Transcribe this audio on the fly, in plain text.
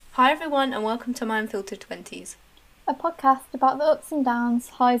Hi everyone and welcome to My Unfiltered 20s. A podcast about the ups and downs,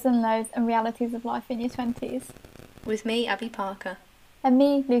 highs and lows and realities of life in your 20s. With me, Abby Parker. And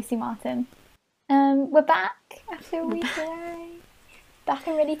me, Lucy Martin. We're back after a week away. Back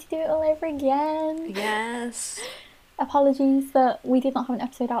and ready to do it all over again. Yes. Apologies that we did not have an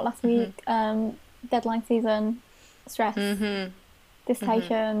episode out last week. Deadline season, stress,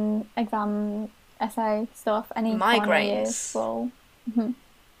 dissertation, exam, essay stuff, any final years will...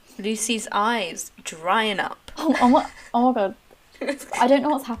 Lucy's eyes drying up. Oh my god. I don't know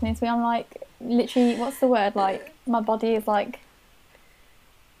what's happening to me. I'm like, literally, what's the word? Like, my body is like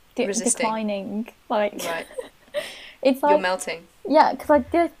declining. Like, right. It's like you're melting. Yeah, because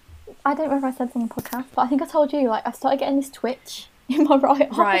I don't know if I said this on the podcast, but I think I told you, like, I started getting this twitch in my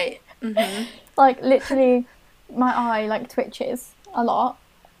right eye. Right. Mm-hmm. Like, literally, my eye, like, twitches a lot.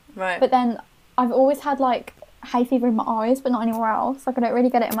 Right. But then I've always had, like, hay fever in my eyes, but not anywhere else. Like, I don't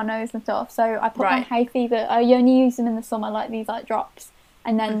really get it in my nose and stuff. So I put on hay fever. I only use them in the summer, like, these, like, drops.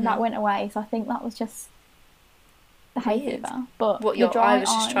 And then that went away. So I think that was just the hay fever. But what, your eye was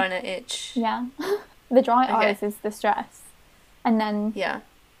just trying to itch? Yeah. The dry eyes is the stress. And then... Yeah.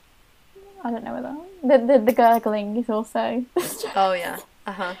 I don't know whether... The gurgling is also the stress. Oh, yeah.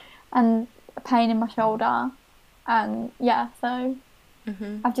 Uh-huh. And a pain in my shoulder. And, yeah, so...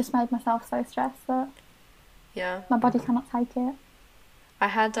 I've just made myself so stressed that... Yeah. My body cannot take it. I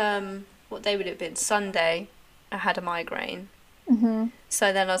had, what day would it have been? Sunday. I had a migraine.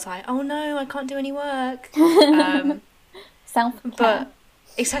 So then I was like, oh no, I can't do any work. Self-care. But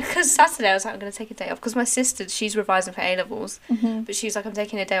exactly, because Saturday I was like, I'm going to take a day off. Because my sister, she's revising for A-levels. But she was like, I'm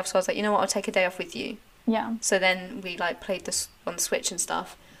taking a day off. So I was like, you know what, I'll take a day off with you. Yeah. So then we like played this on the Switch and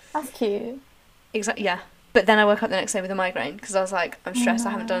stuff. That's cute. Exactly, yeah. But then I woke up the next day with a migraine. Because I was like, I'm stressed,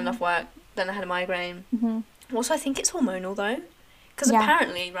 I haven't done enough work. Then I had a migraine. Also, I think it's hormonal though, because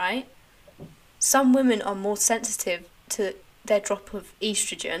apparently, right, some women are more sensitive to their drop of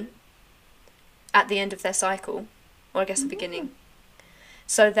estrogen at the end of their cycle, or I guess the beginning.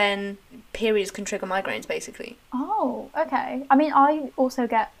 So then periods can trigger migraines, basically. Oh, okay. I mean, I also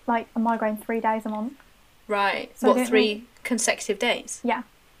get like a migraine 3 days a month. Right. So what, 3 consecutive days? Yeah.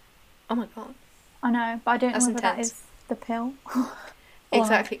 Oh my god. I know, but I don't know whether that is the pill.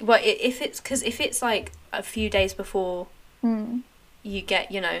 Exactly. Well, if it's like a few days before you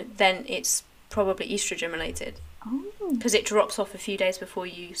get, then it's probably estrogen related. Oh. Because it drops off a few days before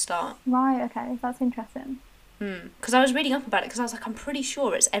you start. Right, okay. That's interesting. Because I was reading up about it, because I was like, I'm pretty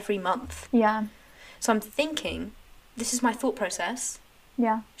sure it's every month. Yeah. So I'm thinking, this is my thought process.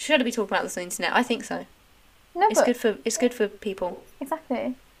 Yeah. Should I be talking about this on the internet? I think so. No, it's good for people.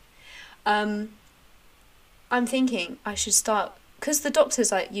 Exactly. I'm thinking I should start, because the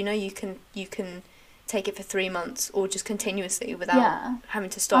doctor's like, you can take it for 3 months or just continuously without having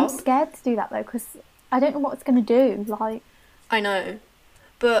to stop. I'm scared to do that though, because I don't know what it's going to do. Like, I know,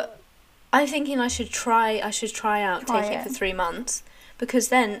 but I'm thinking I should try out taking it for 3 months, because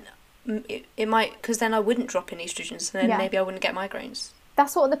then it might, because then I wouldn't drop in estrogens, and then maybe I wouldn't get migraines.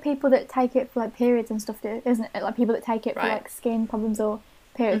 That's what the people that take it for like periods and stuff do, isn't it? Like people that take it for like skin problems or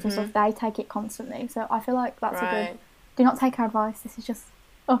periods and stuff, they take it constantly. So I feel like that's a good... Do not take our advice. This is just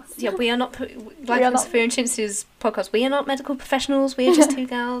us. Yeah, we are not, like in Sophia and Chintz's podcast, we are not medical professionals. We are just two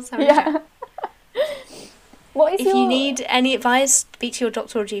gals having a chat. If you need any advice, speak to your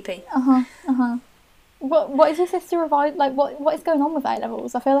doctor or GP. What is your sister revise? Like, what is going on with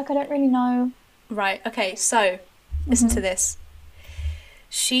A-levels? I feel like I don't really know. Right, okay, so, listen to this.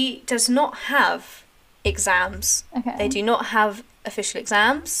 She does not have exams. Okay. They do not have official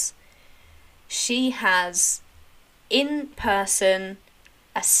exams. She has in-person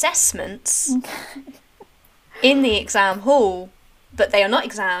assessments in the exam hall, but they are not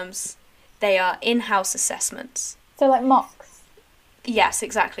exams. They are in-house assessments. So like mocks? Yes,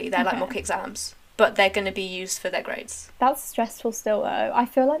 exactly. They're like mock exams, but they're going to be used for their grades. That's stressful still though. I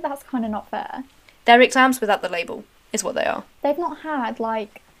feel like that's kind of not fair. They're exams without the label, is what they are. They've not had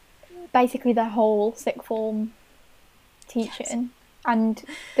like basically their whole sixth form teaching and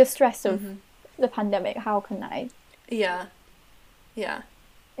the stress of the pandemic. How can they? Yeah.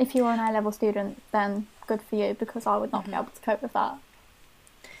 If you were an A-level student, then good for you, because I would not be able to cope with that.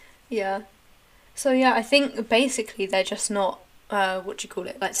 Yeah. So yeah, I think basically they're just not,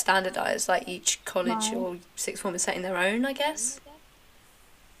 like standardised, like each college or sixth form is setting their own, I guess.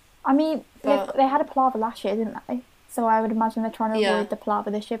 I mean, they had a palaver last year, didn't they? So I would imagine they're trying to avoid the palaver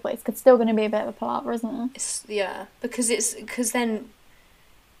this year, but it's still going to be a bit of a palaver, isn't it? Because then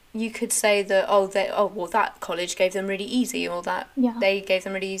you could say that, well, that college gave them really easy, or that they gave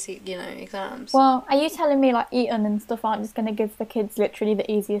them really easy, exams. Well, are you telling me, like, Eton and stuff aren't just going to give the kids literally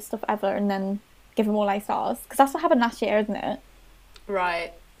the easiest stuff ever and then give them all A stars? Because that's what happened last year, isn't it?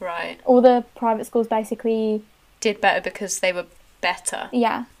 Right. All the private schools basically... did better because they were better.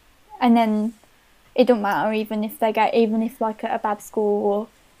 Yeah. And then it don't matter even if like a bad school, or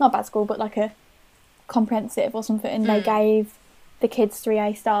not a bad school, but like a comprehensive or something, and they gave the kids 3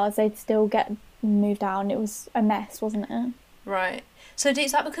 A stars, they'd still get moved down. It was a mess, wasn't it? Right. So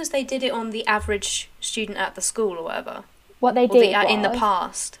is that because they did it on the average student at the school or whatever? What they did in the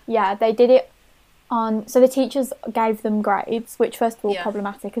past? Yeah, they did it on... So the teachers gave them grades, which first of all,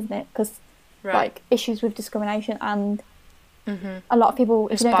 problematic, isn't it? Because, like, issues with discrimination and a lot of people,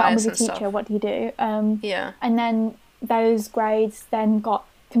 if you don't get on with your teacher, what do you do? Yeah. And then those grades then got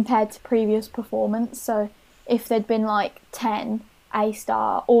compared to previous performance. So if there'd been, like, 10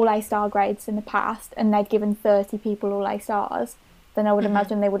 A-star, all A-star grades in the past, and they'd given 30 people all A-stars, then I would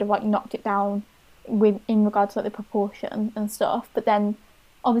imagine they would have, like, knocked it down in regards to, like, the proportion and stuff. But then,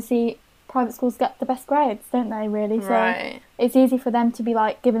 obviously, private schools get the best grades, don't they, really? So it's easy for them to be,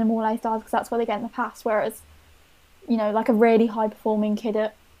 like, giving them all A-stars because that's what they get in the past, whereas, like, a really high-performing kid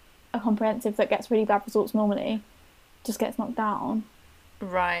at a comprehensive that gets really bad results normally just gets knocked down.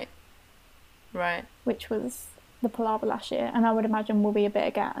 Right. Which was the palaver last year, and I would imagine will be a bit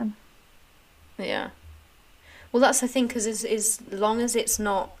again. Yeah. Well, that's the thing, because as long as it's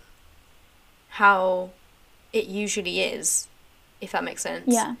not how it usually is, if that makes sense.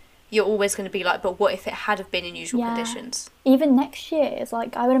 Yeah. You're always going to be like, but what if it had have been in usual conditions? Even next year, it's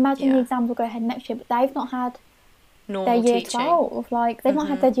like, I would imagine the exams will go ahead next year, but they've not had normal their year teaching. 12. Like, they've not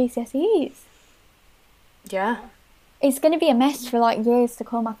had their GCSEs. Yeah. It's going to be a mess for, like, years to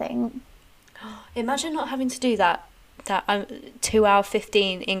come, I think. Imagine not having to do that 2 hour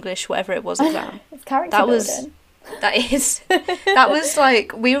 15 English, whatever it was, exam. It's character building. That was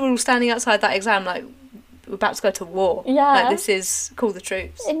like, we were all standing outside that exam like, we're about to go to war. Yeah. Like, this is Call the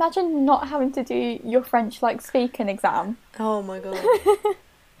Troops. Imagine not having to do your French, like, speaking exam. Oh my god.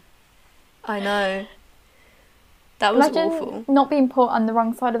 I know. That was awful. Not being put on the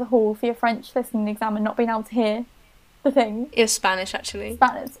wrong side of the hall for your French listening exam and not being able to hear the thing. It was Spanish, actually.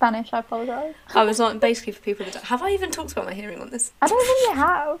 Spanish, I apologise. I was not, basically, for people that don't... Have I even talked about my hearing on this? I don't think you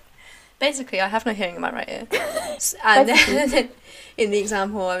have. Basically, I have no hearing in my right ear. And then in the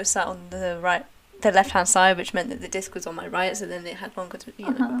exam hall, I was sat on the left-hand side, which meant that the disc was on my right, so then it had longer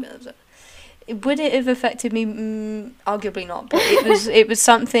to... Would it have affected me? Arguably not, but it was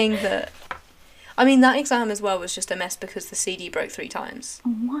something that... I mean, that exam as well was just a mess because the CD broke 3 times. Oh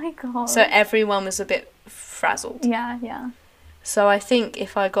my god. So everyone was a bit frazzled. Yeah. So I think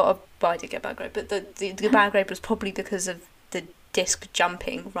if I got I did get a bad grade, but the bad grade was probably because of the disc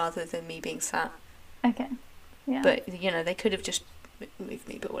jumping rather than me being sat. Okay. Yeah. But, they could have just moved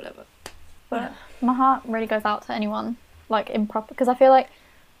me, but whatever. But my heart really goes out to anyone, like, improper, because I feel like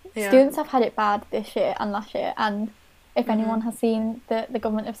students have had it bad this year and last year, and if anyone has seen the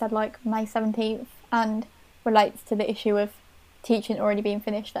government have said, like, May 17th and relates to the issue of teaching already being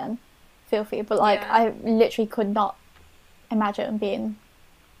finished, then feel free. But, like, I literally could not imagine being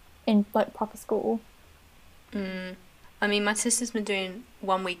in, like, proper school. I mean, my sister's been doing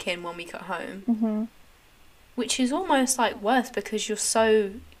 1 week in, 1 week at home, which is almost, like, worse because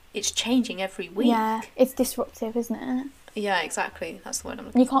it's changing every week. Yeah, it's disruptive, isn't it? Yeah, exactly. That's the word I'm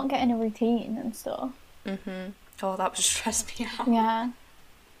looking for. You can't get in a routine and stuff. Oh, that would stress me out. Yeah.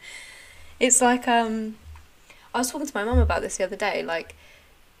 It's like, I was talking to my mum about this the other day, like,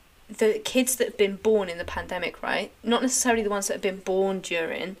 the kids that have been born in the pandemic, right? Not necessarily the ones that have been born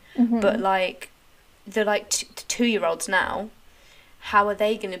during, but, like, they're, like, 2-year-olds now. How are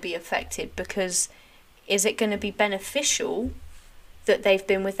they going to be affected? Because is it going to be beneficial that they've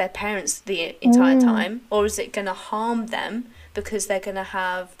been with their parents the entire time, or is it going to harm them because they're going to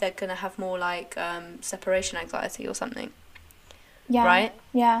have more, like, separation anxiety or something? Yeah. Right?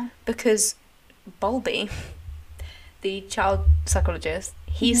 Yeah. Because Bowlby, the child psychologist,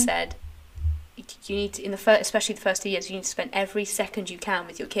 he said you need to, especially the first 2 years, you need to spend every second you can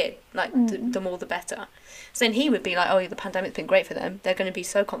with your kid. Like, the more the better. So then he would be like, oh, the pandemic's been great for them. They're going to be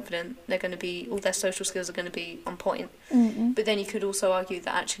so confident. They're going to be, all their social skills are going to be on point. But then you could also argue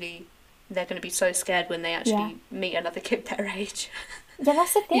that actually they're going to be so scared when they actually meet another kid their age. Yeah,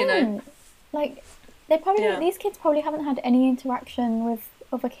 that's the thing. Like, they probably these kids probably haven't had any interaction with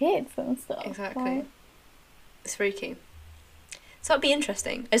other kids and stuff. Exactly. Like, it's freaky. So it'd be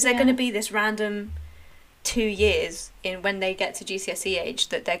interesting. Is there going to be this random 2 years in when they get to GCSE age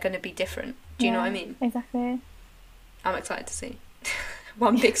that they're going to be different? Do you know what I mean? Exactly. I'm excited to see.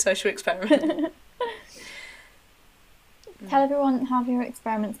 One big social experiment. Tell everyone how your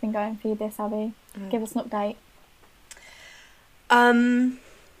experiment's been going for you this, Abby. Give us an update.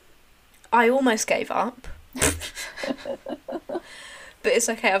 I almost gave up. But it's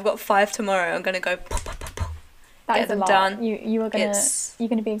okay, I've got 5 tomorrow. I'm going to go pop, pop, pop, pop. Get them done. You're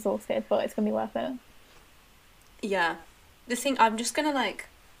gonna be exhausted, but it's gonna be worth it. Yeah. The thing, I'm just gonna like,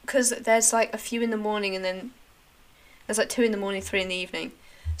 because there's like a few in the morning and then there's like 2 in the morning, 3 in the evening.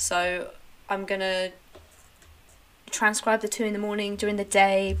 So I'm gonna transcribe the 2 in the morning during the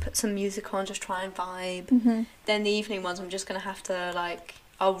day, put some music on, just try and vibe. Mm-hmm. Then the evening ones, I'm just gonna have to like,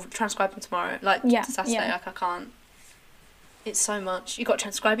 I'll transcribe them tomorrow, like Saturday. Like I can't. It's so much. You got to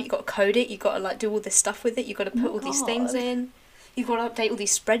transcribe it. You got to code it. You got to like do all this stuff with it. You got to put all these things in. You've got to update all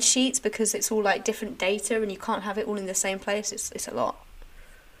these spreadsheets because it's all like different data, and you can't have it all in the same place. It's a lot.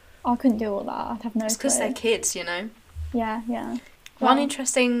 I couldn't do all that. I'd have no. It's because they're kids, you know. Yeah. One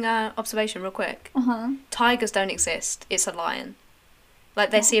interesting observation, real quick. Uh-huh. Tigers don't exist. It's a lion.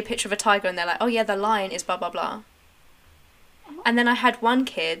 Like they see a picture of a tiger and they're like, oh yeah, the lion is blah blah blah. And then I had one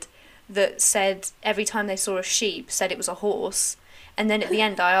kid that said every time they saw a sheep, said it was a horse. And then at the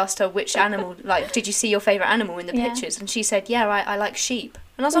end I asked her which animal, like, did you see your favourite animal in the pictures? And she said, yeah, I like sheep.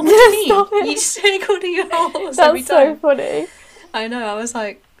 And I was like, what do you mean? You just say called you a horse every time. That's so funny. I know, I was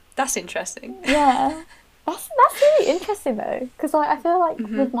like, that's interesting. Yeah. That's really interesting though, because like, I feel like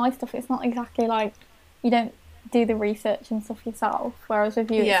with my stuff it's not exactly like, you don't do the research and stuff yourself, whereas with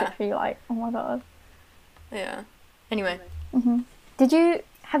you it's literally like, oh my god. Yeah. Anyway.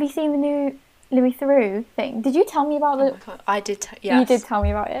 Have you seen the new Louis Theroux thing? Did you tell me about it? Oh my god, I did. Yes. You did tell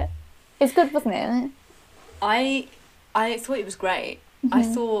me about it. It's good, wasn't it? I thought it was great. I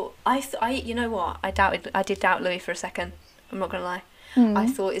you know what? I did doubt Louis for a second. I'm not gonna lie. I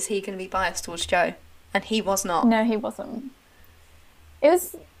thought, is he going to be biased towards Joe? And he was not. No, he wasn't. It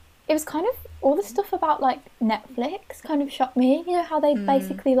was kind of all the stuff about like Netflix kind of shocked me. You know how they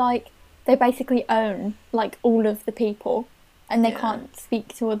basically own like all of the people. And they can't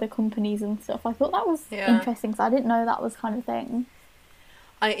speak to other companies and stuff. I thought that was interesting, because I didn't know that was kind of thing.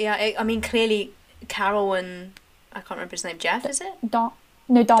 I mean, clearly, Carol and I can't remember his name. Jeff, is it? Don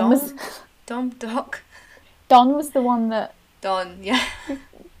was. Doc. Don was the one that. Don, yeah.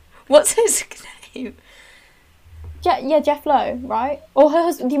 What's his name? Jeff Lowe, right? Or her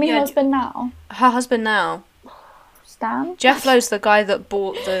husband? Do you mean her husband now? Her husband now. Stan. Jeff Lowe's the guy that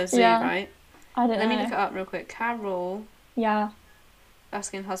bought the zoo, right? I don't know. Let me look it up real quick. Carol. Yeah.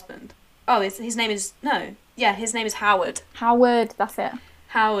 Asking husband. Oh, his name is... No. Yeah, his name is Howard. Howard, that's it.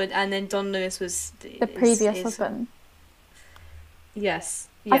 Howard, and then Don Lewis was... The previous husband. Yes.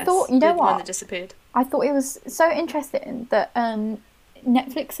 I thought, you know what? The one that disappeared. I thought it was so interesting that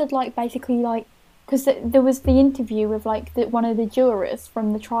Netflix had, like, basically, like... Because there was the interview with, like, one of the jurors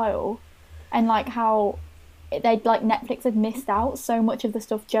from the trial, and, like, how they'd, like, Netflix had missed out so much of the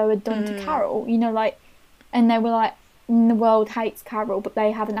stuff Joe had done to Carol, you know, like... And they were like... The world hates Carol, but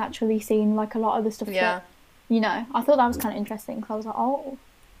they haven't actually seen like a lot of the stuff that, you know. I thought that was kind of interesting, because I was like, oh.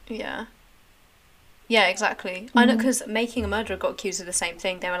 Yeah, exactly. I know, because Making a Murderer got accused of the same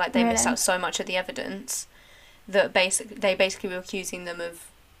thing. They were like, they missed out so much of the evidence that they basically were accusing them of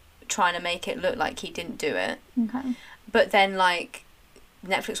trying to make it look like he didn't do it. Okay. But then, like,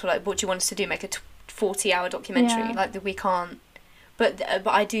 Netflix were like, what do you want us to do, make a 40-hour documentary? Like, that we can't. But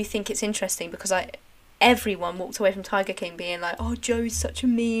I do think it's interesting, because everyone walked away from Tiger King being like, oh, Joe's such a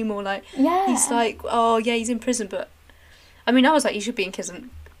meme, or like, he's like, oh yeah, he's in prison. But I mean, I was like, he should be in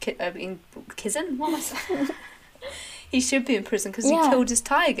prison. What am I saying? He should be in prison because he killed his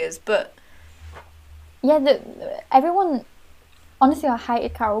tigers. But everyone, honestly, I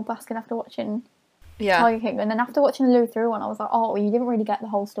hated Carol Baskin after watching Tiger King, and then after watching the Louis Theroux one, I was like, oh, you didn't really get the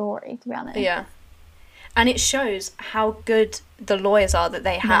whole story, to be honest. Yeah. And it shows how good the lawyers are that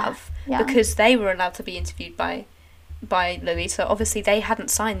they have, because they were allowed to be interviewed by Louis. So obviously they hadn't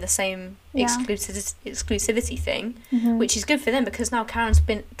signed the same exclusivity thing, which is good for them, because now Carol's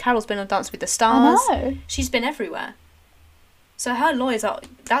been on Dance with the Stars. I know. She's been everywhere. So her lawyers are.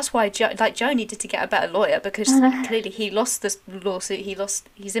 That's why Joe needed to get a better lawyer, because clearly he lost this lawsuit.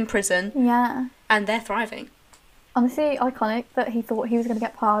 He's in prison. Yeah. And they're thriving. Honestly, iconic that he thought he was going to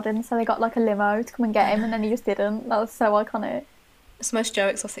get pardoned, so they got like a limo to come and get him, and then he just didn't. That was so iconic. It's the most Joe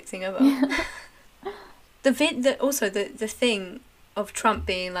Exotic thing ever. Also the thing of Trump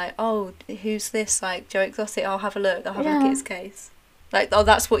being like, oh, who's this? Like, Joe Exotic, I'll have a look at his case. Like, oh,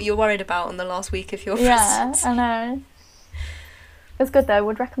 that's what you're worried about on the last week of your presidency. Yeah, I know. It's good though,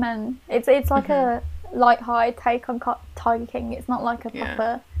 would recommend. It's like a light-hearted take on Tiger King. It's not like a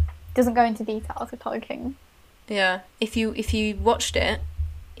proper... Doesn't go into details of Tiger King. Yeah. If you watched it,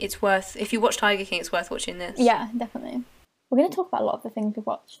 it's worth... If you watch Tiger King, it's worth watching this. Yeah, definitely. We're going to talk about a lot of the things we've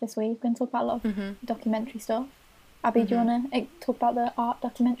watched this week. We're going to talk about a lot of documentary stuff. Abby, do you want to talk about the art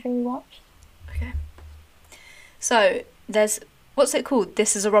documentary we watched? Okay. So, there's... What's it called?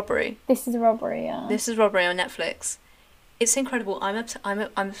 This is a Robbery. This is a Robbery, yeah. This is Robbery on Netflix. It's incredible. I'm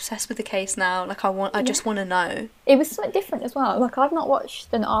obsessed with the case now. Like, I just want to know. It was something different as well. Like, I've not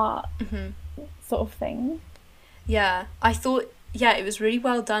watched an art sort of thing. Yeah. I thought, it was really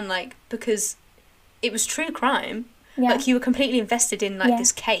well done, like, because it was true crime. Yeah. Like, you were completely invested in, like,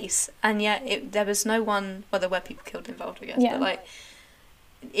 this case, and yet there was no one... Well, there were people killed involved, I guess, but, like,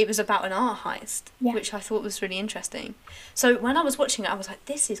 it was about an art heist, which I thought was really interesting. So when I was watching it, I was like,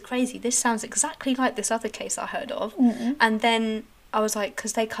 this is crazy. This sounds exactly like this other case I heard of. And then I was like,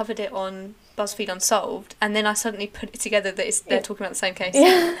 because they covered it on BuzzFeed Unsolved, and then I suddenly put it together that they're talking about the same case.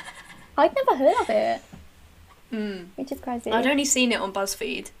 Yeah. I'd never heard of it. Which is crazy. I'd only seen it on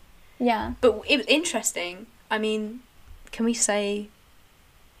BuzzFeed. Yeah. But it was interesting. I mean, can we say...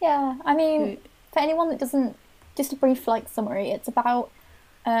 Yeah, I mean, for anyone that doesn't... Just a brief, like, summary. It's about,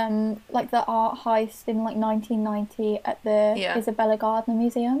 like, the art heist in, like, 1990 at the Isabella Gardner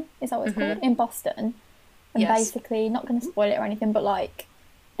Museum. Is that what it's called? In Boston. And basically, not going to spoil it or anything, but, like,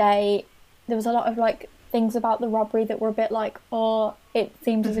 there was a lot of, like, things about the robbery that were a bit like, oh, it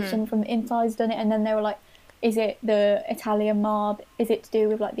seems as if someone from the inside's done it, and then they were like, is it the Italian mob? Is it to do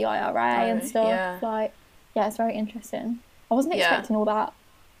with, like, the IRA and stuff? Yeah. Like, yeah, it's very interesting. I wasn't expecting all that.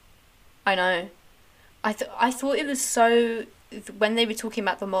 I know. I thought it was so... When they were talking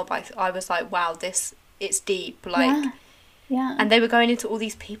about the mob, I was like, wow, it's deep. Like, yeah. And they were going into all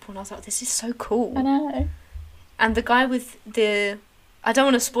these people, and I was like, this is so cool. I know. And the guy with the... I don't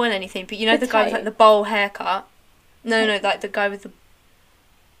want to spoil anything, but you know the guy with, like, the bowl haircut? No, like, the guy with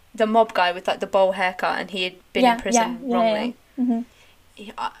the mob guy with, like, the bowl haircut, and he had been in prison wrongly.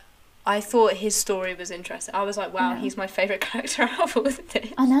 I thought his story was interesting. I was like, wow, he's my favourite character out of all of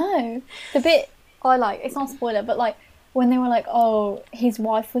this. I know. The bit I like, it's not a spoiler, but, like, when they were like, oh, his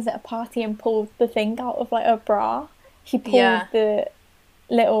wife was at a party and pulled the thing out of, like, her bra. She pulled the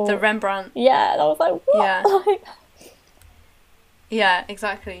little... The Rembrandt. Yeah, and I was like, what? Yeah. Yeah,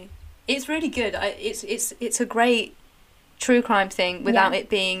 exactly. It's really good. It's a great true crime thing without it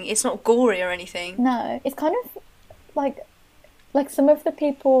being... It's not gory or anything. No, it's kind of like some of the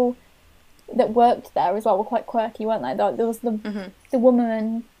people that worked there as well were quite quirky, weren't they? There was the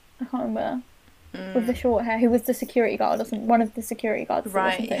woman, I can't remember, with the short hair, who was the security guard, or something, one of the security guards.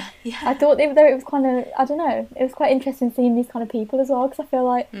 Right, or something. yeah. I thought it was kind of, I don't know, it was quite interesting seeing these kind of people as well, because I feel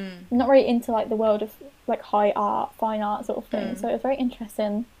like I'm not really into, like, the world of, like, high art, fine art sort of thing, so it was very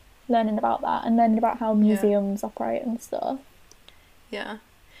interesting learning about that, and learning about how museums operate and stuff. Yeah.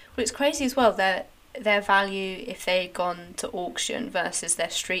 Well, it's crazy as well, their value if they'd gone to auction versus their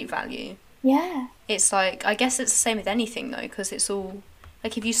street value. Yeah. It's like, I guess it's the same with anything though, because it's all,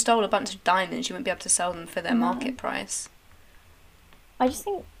 like, if you stole a bunch of diamonds, you wouldn't be able to sell them for their market price. I just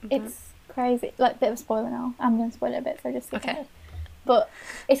think it's crazy, like, bit of a spoiler now, I'm going to spoil it a bit, so just skip ahead. But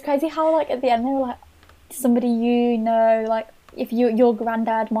it's crazy how, like, at the end they were like, somebody like, if your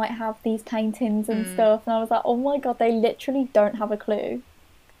granddad might have these paintings and stuff, and I was like, oh my god, they literally don't have a clue.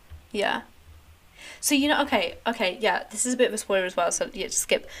 Yeah. So, you know, okay, yeah, this is a bit of a spoiler as well, so yeah, just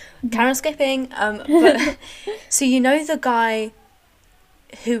skip. Karen skipping. But so you know the guy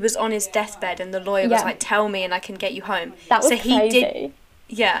who was on his deathbed and the lawyer was like, tell me and I can get you home. That was crazy.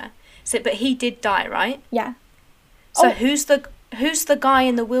 He did, but he did die, right? Yeah. So who's the guy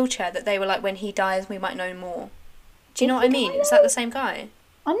in the wheelchair that they were like, when he dies we might know more? Do you know what I mean? Is that the same guy?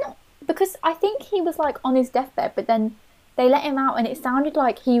 I'm not, because I think he was, like, on his deathbed, but then they let him out and it sounded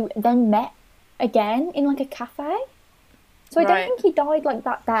like he then met again in, like, a cafe. So I don't think he died, like,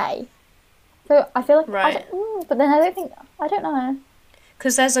 that day. So I feel like but then I don't know.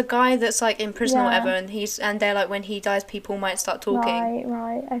 Because there's a guy that's, like, in prison or whatever, and they're like, when he dies people might start talking.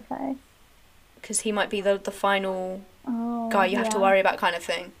 Right, okay. Because he might be the final guy you have to worry about, kind of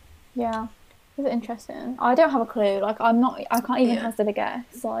thing. Yeah. It's interesting. I don't have a clue. Like, I can't even hazard a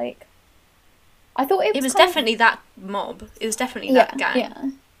guess. Like, I thought it was definitely that mob. It was definitely that gang.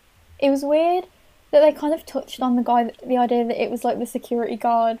 Yeah. It was weird that they kind of touched on the idea that it was, like, the security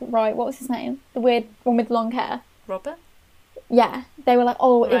guard, right? What was his name? The weird one with long hair. Robert? Yeah. They were like,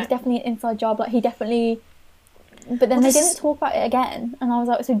 oh, it was definitely an inside job. Like, he definitely... But then they didn't talk about it again. And I was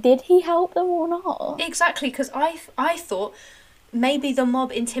like, so did he help them or not? Exactly, because I thought maybe the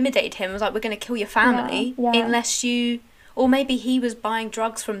mob intimidated him. It was like, we're going to kill your family unless you... Or maybe he was buying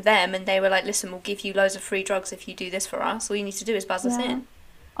drugs from them and they were like, listen, we'll give you loads of free drugs if you do this for us. All you need to do is buzz us in.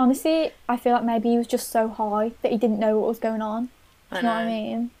 Honestly, I feel like maybe he was just so high that he didn't know what was going on. Do you know what I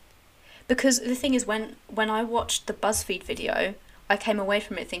mean? Because the thing is, when I watched the BuzzFeed video, I came away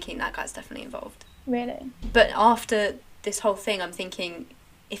from it thinking that guy's definitely involved. Really? But after this whole thing, I'm thinking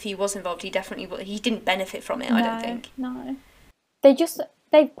if he was involved, he didn't benefit from it, I don't think. No.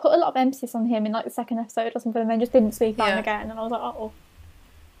 They put a lot of emphasis on him in like the second episode or something, and then just didn't speak about him again, and I was like, oh.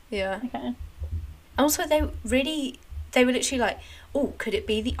 Yeah. Okay. Also, they were literally like, oh, could it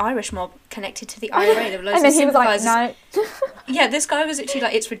be the Irish mob connected to the IRA? There were loads and then he was like, no. Yeah, this guy was literally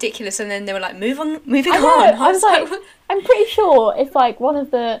like, it's ridiculous, and then they were like, moving on. I was like, I'm pretty sure if like one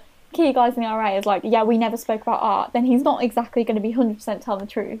of the key guys in the IRA is like, yeah, we never spoke about art, then he's not exactly going to be 100% telling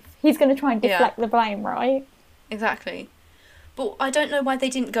the truth. He's going to try and deflect the blame, right? Exactly. But I don't know why they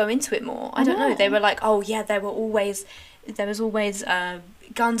didn't go into it more. I don't know. They were like, oh yeah, there was always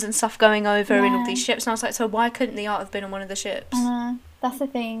guns and stuff going over in all these ships, and I was like, so why couldn't the art have been on one of the ships? That's the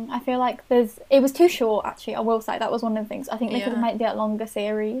thing. I feel like it was too short, actually. I will say that was one of the things. I think they could have made it a longer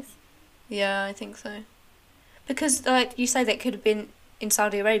series. Yeah, I think so. Because like you say, that could have been in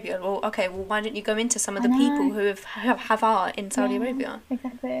Saudi Arabia. Well, okay, well, why don't you go into some of the people who have art in Saudi Arabia?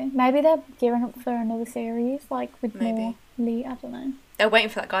 Exactly. Maybe they're gearing up for another series, like with more Lee. I don't know. They're waiting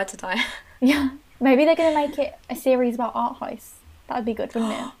for that guy to die. Yeah. Maybe they're going to make it a series about art heists. That would be good,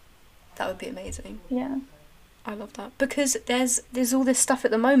 wouldn't it? That would be amazing. Yeah. I love that. Because there's all this stuff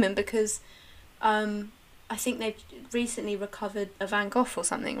at the moment because I think they've recently recovered a Van Gogh or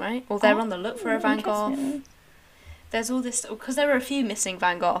something, right? Or they're on the look for a Van Gogh. There's all this... Because there were a few missing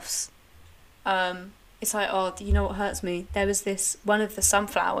Van Goghs. It's like, oh, you know what hurts me? There was this... One of the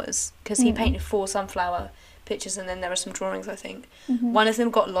sunflowers, because he painted 4 sunflower pictures and then there were some drawings, I think. Mm-hmm. One of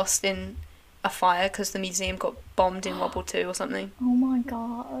them got lost in a fire because the museum got bombed in World War II or something. Oh my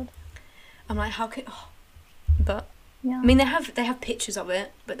god. I'm like, how could... Oh. But... Yeah. I mean, they have pictures of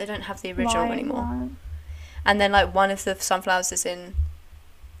it, but they don't have the original anymore. Right. And then, like, one of the sunflowers is in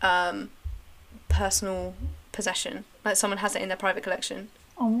personal possession. Like, someone has it in their private collection.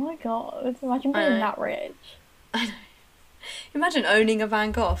 Oh my god. Imagine being that rich. I know. Imagine owning a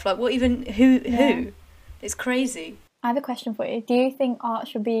Van Gogh. Like, what even... Who? It's crazy. I have a question for you. Do you think art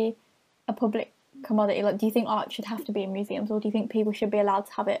should be a public commodity? Like, do you think art should have to be in museums, or do you think people should be allowed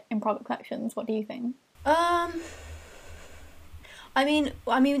to have it in private collections? What do you think? I mean,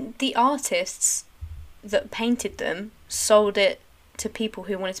 the artists that painted them sold it to people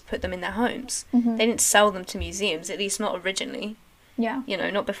who wanted to put them in their homes. Mm-hmm. They didn't sell them to museums, at least not originally. Yeah. You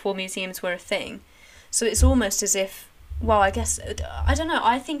know, not before museums were a thing. So it's almost as if, well, I guess, I don't know,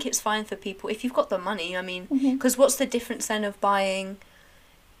 I think it's fine for people, if you've got the money, I mean, because what's the difference then of buying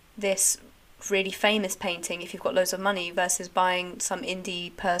this really famous painting if you've got loads of money versus buying some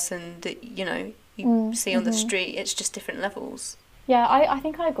indie person that, you know, you see on the street? It's just different levels. Yeah, I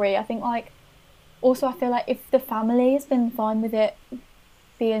think I agree. I think, like, also I feel like if the family has been fine with it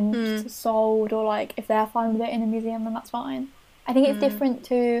being sold, or like if they're fine with it in a museum, then that's fine. I think it's different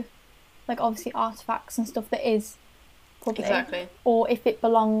to, like, obviously artefacts and stuff that is public. Exactly. Or if it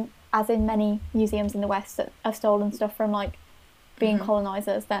belong, as in many museums in the West that have stolen stuff from, like, being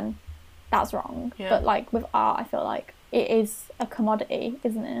colonisers, then that's wrong. Yeah. But, like, with art, I feel like it is a commodity,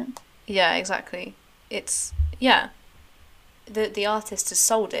 isn't it? Yeah, exactly. It's, yeah. The artist has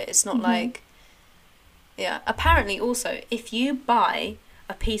sold it. It's not like... Yeah. Apparently, also, if you buy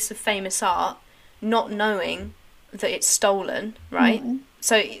a piece of famous art not knowing that it's stolen, right?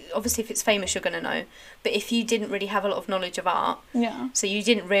 So, obviously, if it's famous, you're going to know. But if you didn't really have a lot of knowledge of art, so you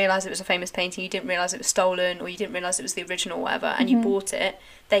didn't realise it was a famous painting, you didn't realise it was stolen, or you didn't realise it was the original or whatever, and you bought it,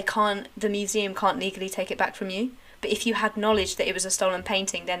 the museum can't legally take it back from you. But if you had knowledge that it was a stolen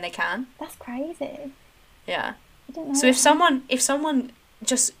painting, then they can. That's crazy. Yeah. I didn't know so that. if someone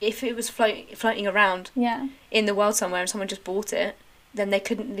just, if it was floating around in the world somewhere and someone just bought it, then they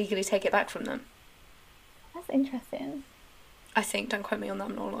couldn't legally take it back from them. That's interesting. I think, don't quote me on that,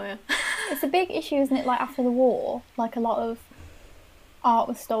 I'm not a lawyer. It's a big issue, isn't it? Like, after the war, like, a lot of art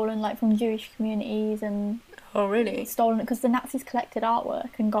was stolen, like, from Jewish communities and... Oh, really? Stolen, because the Nazis collected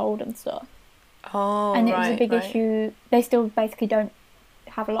artwork and gold and stuff. Oh, and it was a big issue. They still basically don't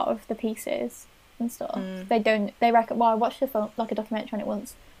have a lot of the pieces and stuff. They reckon, well, I watched a documentary on it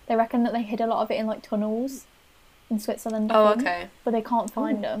once. They reckon that they hid a lot of it in, like, tunnels in Switzerland. Oh, okay. But they can't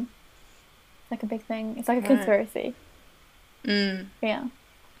find them. It's like a big thing. It's like a conspiracy. Yeah.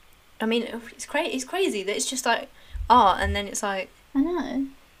 I mean, it's crazy that it's just like art, and then it's like... I know.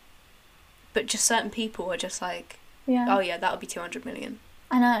 But just certain people are just like, oh yeah, that'll be 200 million.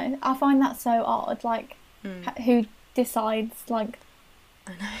 I know. I find that so odd. Like, who decides, like,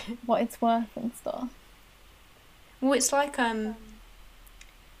 I know, what it's worth and stuff. Well, it's like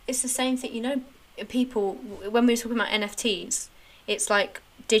it's the same thing, you know, people, when we were talking about NFTs, it's like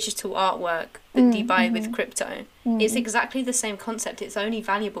digital artwork that you buy with crypto. It's exactly the same concept. It's only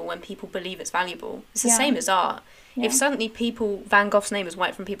valuable when people believe it's valuable. It's the same as art. If suddenly Van Gogh's name was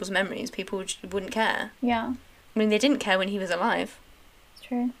wiped from people's memories, people wouldn't care. Yeah. I mean, they didn't care when he was alive. It's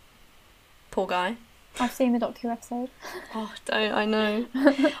true. Poor guy. I've seen the Doctor Who episode. Oh, don't, I know.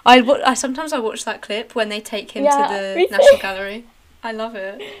 Sometimes I watch that clip when they take him to the National Gallery. I love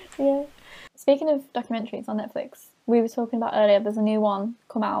it. Yeah. Speaking of documentaries on Netflix, we were talking about earlier, there's a new one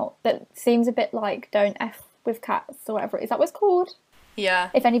come out that seems a bit like Don't F with Cats or whatever. Is that what it's called? Yeah.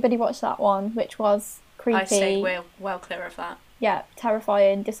 If anybody watched that one, which was creepy. I stayed well clear of that. Yeah,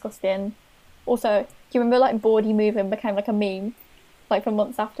 terrifying, disgusting. Also, do you remember like Bordy Moving became like a meme? Like for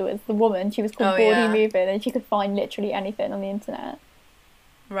months afterwards, the woman, she was called Bordy Moving, and she could find literally anything on the internet.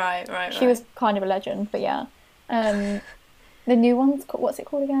 Right. She was kind of a legend, but yeah. The new one's what's it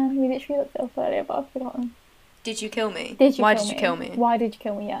called again? We literally looked it up earlier, but I've forgotten. Did You Kill Me? Why did you kill me? Why did you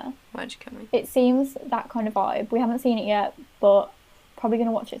kill me? Yeah. Why did you kill me? It seems that kind of vibe. We haven't seen it yet, but probably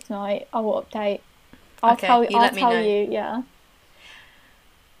gonna watch it tonight. I will update. I'll tell you. Yeah.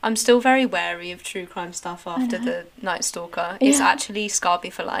 I'm still very wary of true crime stuff after the Night Stalker. It's actually scarred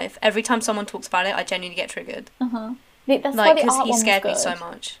me for life. Every time someone talks about it, I genuinely get triggered. That's like, because he scared me so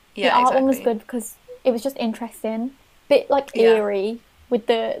much. Yeah, the art one was good because it was just interesting. Bit like eerie with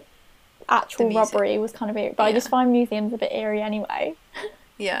the actual robbery was kind of eerie. But I just find museums a bit eerie anyway.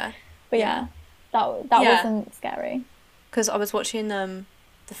 Yeah. But that wasn't scary. Because I was watching the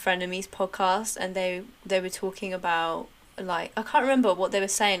Frenemies podcast, and they were talking about, like, I can't remember what they were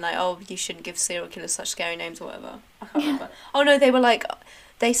saying, like, oh, you shouldn't give serial killers such scary names or whatever. I can't remember. Oh no, they were like,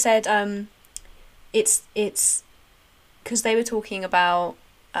 they said it's because they were talking about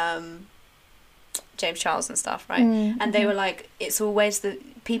James Charles and stuff, right? And they were like, it's always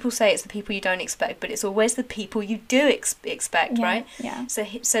people say it's the people you don't expect, but it's always the people you do expect, right? Yeah.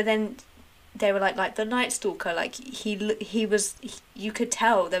 So then they were like the Night Stalker, like he was, you could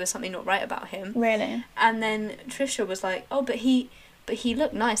tell there was something not right about him. Really? And then Trisha was like, oh, but he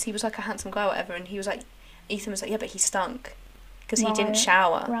looked nice. He was like a handsome guy, or whatever. And he was like, Ethan was like, yeah, but he stunk because he didn't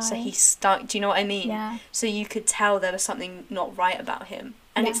shower, so he stunk. Do you know what I mean? Yeah. So you could tell there was something not right about him,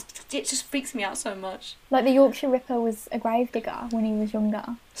 and it just freaks me out so much. Like the Yorkshire Ripper was a gravedigger when he was younger.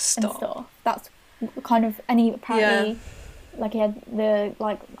 Stop. And stuff. That's kind of, and he apparently. Like he had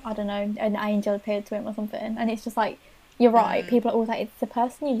I don't know, an angel appeared to him or something, and it's just like, you're right. People are always like, it's the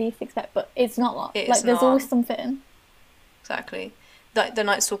person you least expect, but it's not. There's always something. Exactly. Like the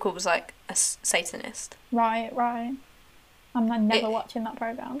Night Stalker was like a Satanist. Right. I'm never watching that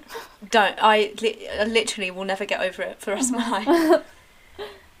program. Don't. I literally will never get over it for the rest of my life.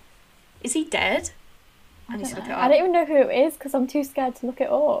 Is he dead? I need to look it up. I don't even know who it is because I'm too scared to look it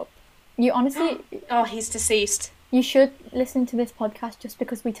up. You honestly. Oh, he's deceased. You should listen to this podcast just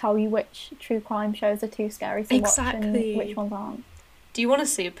because we tell you which true crime shows are too scary to watch and which ones aren't. Do you want to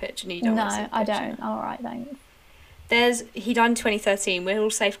see a picture? No, you don't want to see a picture. I don't. All right, thanks. He died in 2013. We're all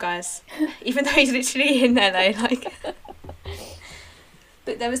safe, guys. Even though he's literally in LA, like.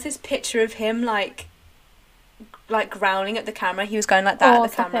 But there was this picture of him, like growling at the camera. He was going like that at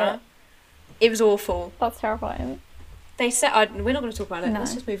the camera. It was awful. That's terrifying. They said, we're not going to talk about it. No.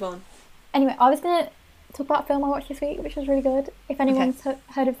 Let's just move on. Anyway, I was going to talk about a film I watched this week, which was really good. If anyone's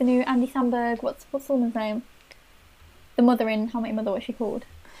heard of the new Andy Samberg, what's the woman's name? The mother in How I Met Your Mother, what's she called?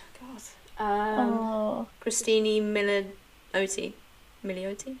 God. Christina Milioti.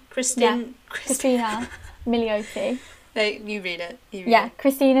 Christina Milioti. No, you read it.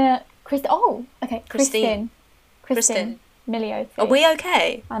 Christina. Kristen Milioti. Are we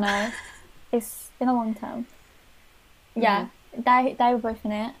okay? I know. It's been a long time. Yeah, they were both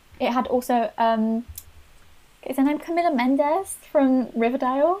in it. It had also is her name Camila Mendes from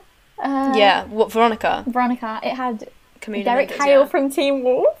Riverdale? What, Veronica? Veronica. It had Camila Derek Mendes, Hale from Teen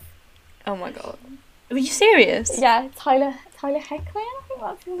Wolf. Oh my god. Were you serious? Yeah, Tyler Hoechlin, I think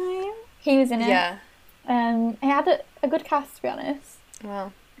that's his name. He was in it. Yeah. He had a good cast, to be honest.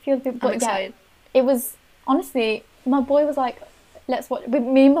 Wow. I'm excited. It was, honestly, my boy was like, let's watch.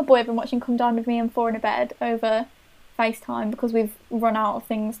 Me and my boy have been watching Come Dine With Me and Four in a Bed over FaceTime because we've run out of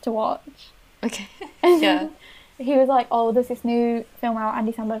things to watch. Okay. Yeah. He was like, oh, there's this new film out,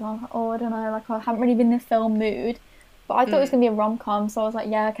 Andy Samberg, and I was like, oh, I don't know, like I haven't really been in the film mood. But I thought it was going to be a rom-com, so I was like,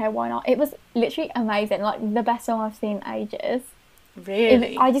 yeah, okay, why not? It was literally amazing, like the best film I've seen in ages.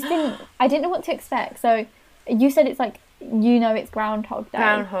 Really? I didn't know what to expect. So you said it's like, it's Groundhog Day.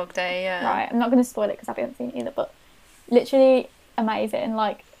 Groundhog Day, yeah. Right, I'm not going to spoil it because I haven't seen it either, but literally amazing,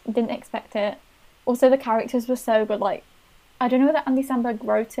 like, didn't expect it. Also, the characters were so good, like, I don't know whether Andy Samberg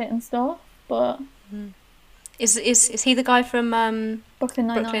wrote it and stuff, but is he the guy from Brooklyn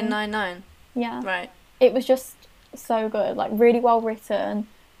Nine-Nine? Brooklyn Nine-Nine? Yeah. Right. It was just so good, like really well written.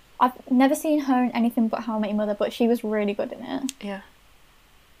 I've never seen her in anything but How I Met Your Mother, but she was really good in it. Yeah.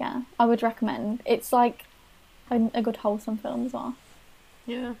 Yeah, I would recommend. It's like a good wholesome film as well.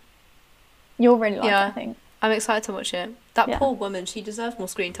 Yeah. You'll really like it, I think. I'm excited to watch it. That poor woman, she deserves more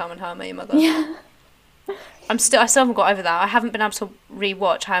screen time on How I Met Your Mother. Yeah. I still haven't got over that. I haven't been able to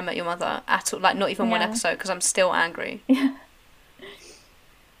rewatch How I Met Your Mother at all, like not even one episode, because I'm still angry. Yeah.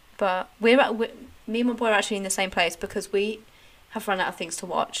 But me and my boy are actually in the same place because we have run out of things to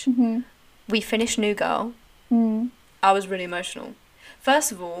watch. Mm-hmm. We finished New Girl. I was really emotional.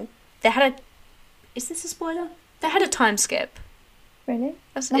 First of all, they had is this a spoiler? They had a time skip. Really?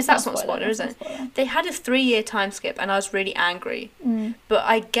 That's not a spoiler, is it? They had a 3-year time skip, and I was really angry. But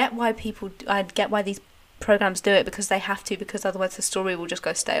I get why these programs do it, because they have to, because otherwise the story will just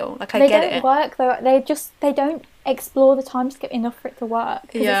go stale. Like, I get it. They don't work though. They don't explore the time skip enough for it to work.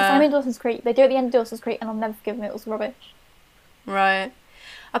 Because it's the same in Dawson's Creek. They do it at the end of Dawson's Creek, and I'll never forgive them. It was rubbish. Right.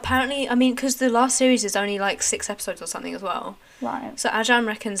 Apparently, I mean, because the last series is only like 6 episodes or something as well. Right. So Ajahn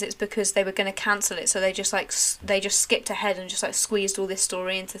reckons it's because they were going to cancel it, so they just skipped ahead and just like squeezed all this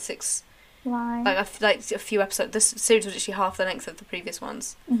story into 6. Right. Like a few episodes. This series was actually half the length of the previous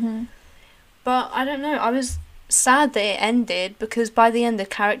ones. Mm-hmm. But I don't know. I was sad that it ended, because by the end the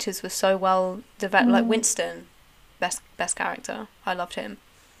characters were so well developed. Like Winston, best character. I loved him.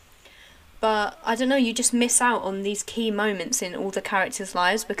 But I don't know, you just miss out on these key moments in all the characters'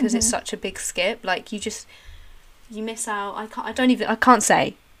 lives because it's such a big skip. Like, you miss out. I can't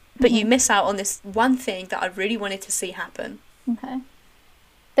say, but you miss out on this one thing that I really wanted to see happen. Okay.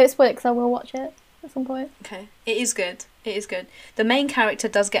 Don't spoil it, because I will watch it at some point. Okay. It is good. The main character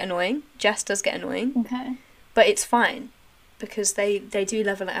does get annoying. Jess does get annoying. Okay. But it's fine, because they do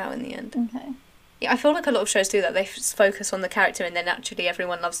level it out in the end. Okay. Yeah, I feel like a lot of shows do that. They focus on the character, and then naturally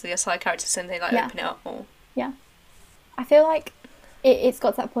everyone loves the side characters, and they open it up more. Yeah. I feel like it's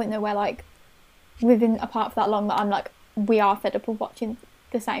got to that point though where, like, within a part for that long, that I'm like, we are fed up of watching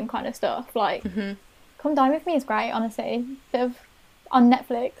the same kind of stuff. Like, Come Dine With Me is great, honestly. Bit of on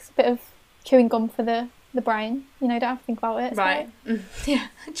Netflix, bit of chewing gum for the brain. You know, don't have to think about it. Right. Yeah,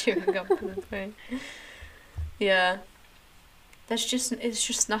 chewing gum for the brain. Yeah. It's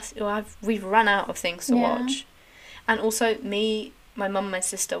just nothing. We've run out of things to watch, and also my mum, and my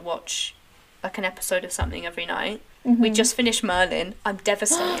sister watch like an episode of something every night. We just finished Merlin. I'm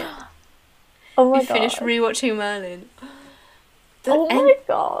devastated. Oh my god! We finished rewatching Merlin. My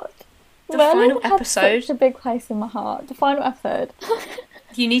god! The Merlin final episode. Had such a big place in my heart. The final episode.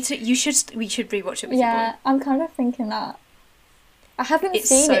 We should rewatch it with your boy. Yeah, I'm kind of thinking that. I haven't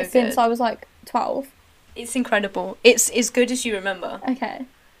seen it since I was like 12. It's incredible. It's as good as you remember. Okay.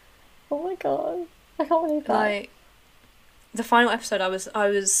 Oh my god. I can't believe that. Like, the final episode,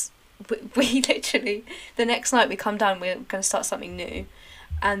 we literally, the next night we come down, we're going to start something new,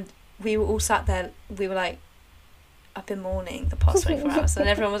 and we were all sat there, we were like, I've been mourning the past 24 hours, and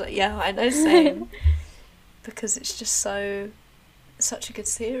everyone was like, yeah, I know, same. Because it's just such a good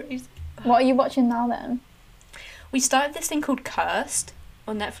series. What are you watching now then? We started this thing called Cursed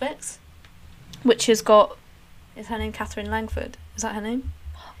on Netflix, which has got, is her name Catherine Langford? Is that her name?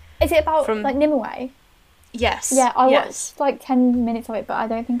 Is it about, like, Nimue? Yes. Yeah, I watched, like, 10 minutes of it, but I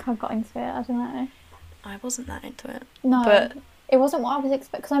don't think I got into it. I don't know. I wasn't that into it. No, but it wasn't what I was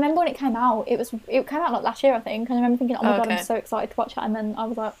expecting. Because I remember when it came out, it came out, like, last year, I think, and I remember thinking, oh my god, I'm so excited to watch it, and then I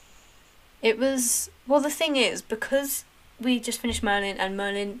was like... Well, the thing is, because we just finished Merlin, and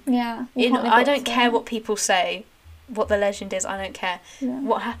Merlin... Yeah. I don't care what people say, what the legend is, I don't care. Yeah.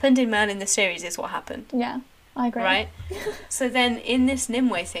 What happened in Merlin, the series, is what happened. Yeah, I agree. Right? So then, in this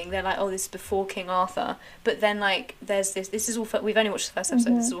Nimue thing, they're like, oh, this is before King Arthur. But then, like, there's this is all... we've only watched the first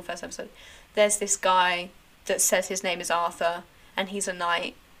episode, this is all the first episode. There's this guy that says his name is Arthur, and he's a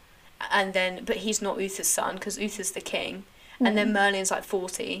knight, but he's not Uther's son, because Uther's the king, and then Merlin's like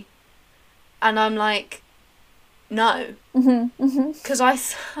 40, and I'm like, no, because I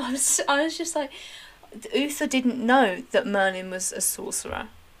was just like, Uther didn't know that Merlin was a sorcerer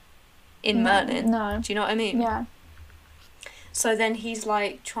in Merlin. No. Do you know what I mean? Yeah. So then he's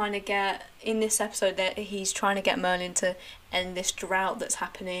like trying to get, in this episode, that he's trying to get Merlin to end this drought that's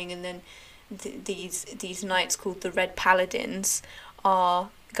happening, and then these knights called the Red Paladins are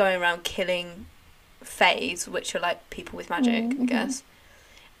going around killing fays, which are like people with magic, I guess.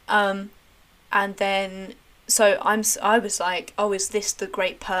 And then so I was like, oh, is this the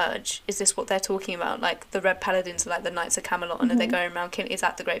Great Purge? Is this what they're talking about? Like, the Red Paladins are like the Knights of Camelot, and are they going around killing? Is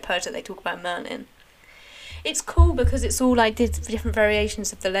that the Great Purge that they talk about in Merlin? it's cool because it's all like different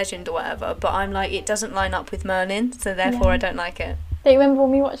variations of the legend or whatever, but I'm like, it doesn't line up with Merlin, so therefore I don't like it. Do you remember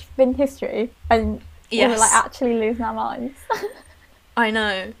when we watched Vintage History and we were like actually losing our minds? I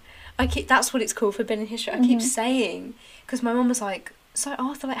know. That's what it's called for Vintage History. I keep saying, because my mum was like, so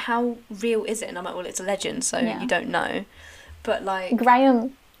Arthur, like, how real is it? And I'm like, well, it's a legend, so you don't know. But like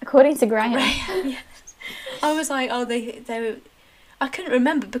Graham, according to Graham. Yes. I was like, oh, they were. I couldn't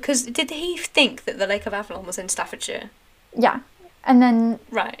remember because did he think that the Lake of Avalon was in Staffordshire? Yeah, and then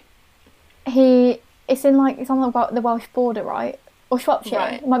it's on the Welsh border, right? Or Shropshire.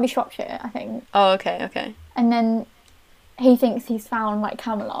 Right. It might be Shropshire, I think. Oh, okay. And then he thinks he's found like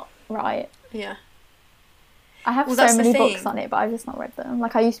Camelot, right? Yeah. I have so many books on it, but I've just not read them.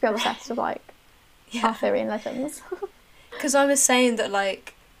 Like I used to be obsessed with like Arthurian legends. Because I was saying that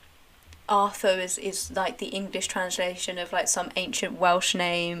like Arthur is like the English translation of like some ancient Welsh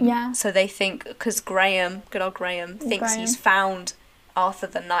name. Yeah. So they think, because Graham, good old Graham, thinks he's found Arthur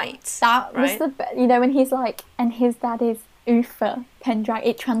the Knight. That was when he's like, and his dad is Uther Pendragon.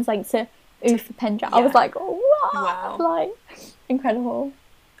 It translates to Uther Pendragon. I was like, what? Wow. Like, incredible.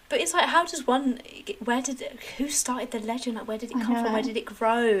 But it's like, how does one? Who started the legend? Like, where did it come from? Where did it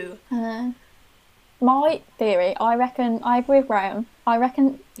grow? My theory, I agree with Graham. I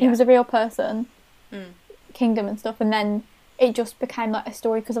reckon he was a real person, kingdom and stuff, and then it just became like a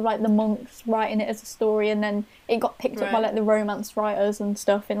story because of like the monks writing it as a story, and then it got picked up by like the romance writers and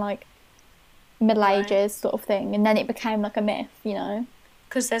stuff in like Middle Ages sort of thing, and then it became like a myth, you know.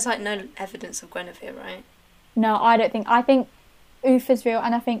 Because there's like no evidence of Guinevere, right? No, I don't think. I think Uther's real,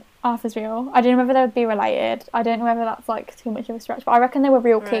 and I think Arthur's real. I don't know whether they would be related. I don't know whether that's like too much of a stretch, but I reckon they were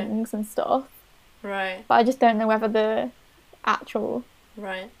real kings and stuff. Right. But I just don't know whether the actual.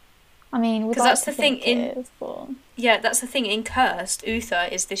 Right. I mean, because that's the thing that's the thing in Cursed. Uther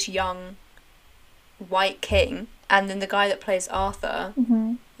is this young white king, and then the guy that plays Arthur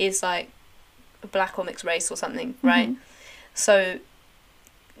is like a black or mixed race or something, right? So,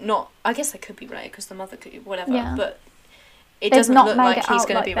 I guess they could be related because the mother could, whatever, but it doesn't look like he's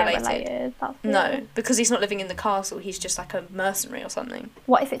going to be related. No, because he's not living in the castle. He's just like a mercenary or something.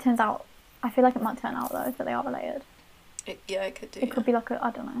 What if it turns out? I feel like it might turn out though that they are related. It could do. It could be like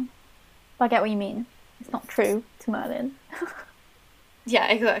I don't know. But I get what you mean. It's not true to Merlin. Yeah,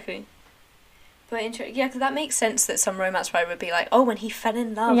 exactly. But because that makes sense that some romance writer would be like, oh, when he fell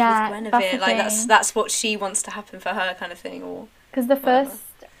in love with Guinevere, like that's what she wants to happen for her, kind of thing, or because the first,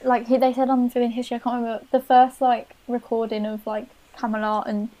 like they said on Vintage History, I can't remember the first like recording of like Camelot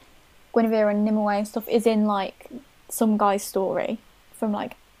and Guinevere and Nimue and stuff is in like some guy's story from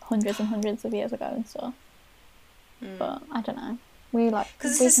like hundreds and hundreds of years ago and stuff. But I don't know.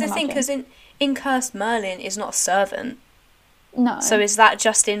 Because this is the thing. Because in Cursed, Merlin is not a servant. No. So is that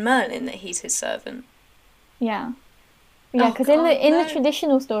just in Merlin that he's his servant? Yeah. Yeah, because in the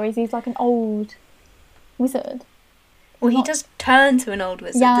traditional stories, he's like an old wizard. Well, he does turn to an old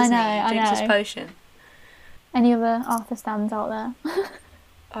wizard, doesn't he? He drinks his potion. Any other Arthur stands out there?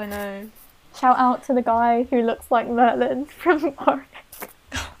 I know. Shout out to the guy who looks like Merlin from Oregon.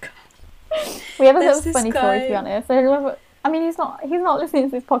 Oh God. We have a little funny story, to be honest. I mean, he's not listening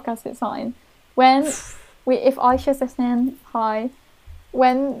to this podcast. It's fine. If Aisha's listening, hi.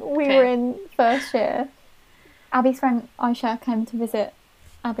 When we were in first year, Abby's friend Aisha came to visit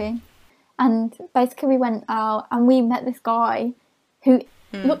Abby, and basically we went out and we met this guy who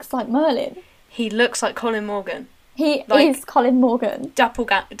looks like Merlin. He looks like Colin Morgan. He is Colin Morgan.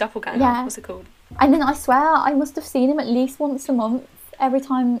 Doppelganger. Yeah. What's it called? And then I swear I must have seen him at least once a month. Every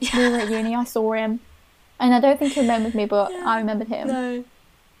time we were at uni, I saw him. And I don't think he remembered me, but I remembered him. No.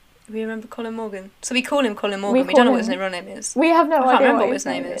 We remember Colin Morgan. So we call him Colin Morgan. We don't know what his real name is. We have no idea. I can't remember what his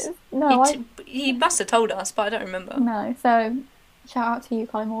name is. No, he must have told us, but I don't remember. No, so shout out to you,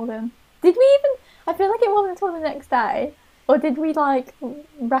 Colin Morgan. Did we even... I feel like it wasn't until the next day. Or did we, like,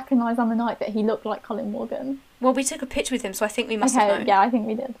 recognise on the night that he looked like Colin Morgan? Well, we took a picture with him, so I think we must have known. Yeah, I think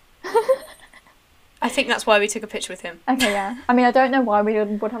we did. I think that's why we took a picture with him. Okay, yeah. I mean, I don't know why we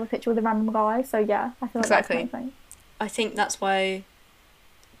would have a picture with a random guy, so yeah, I feel like that's the main thing. I think that's why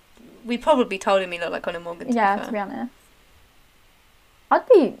we probably told him he looked like Colin Morgan. To be honest. I'd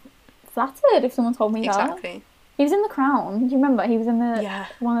be flattered if someone told me that. Exactly. He was in The Crown. Do you remember? He was in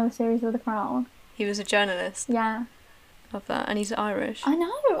one of the series of The Crown. He was a journalist. Yeah. Love that. And he's Irish. I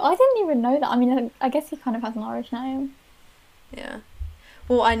know. I didn't even know that. I mean, I guess he kind of has an Irish name. Yeah.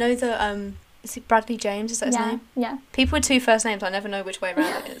 Well, I know that... is it Bradley James? Is that his name? Yeah. People with two first names, I never know which way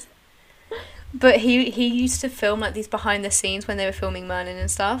around it is. But he used to film like these behind the scenes when they were filming Merlin and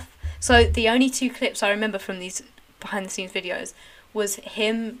stuff. So the only two clips I remember from these behind the scenes videos was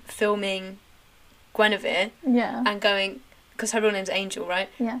him filming Guinevere. Yeah. And going, because her real name's Angel, right?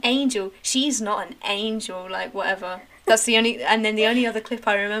 Yeah. Angel, she's not an angel, like, whatever. That's the only, and then the only other clip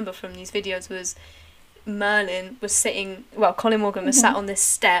I remember from these videos was Merlin was sitting, well, Colin Morgan was sat on this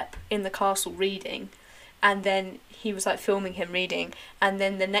step in the castle reading, and then he was like filming him reading, and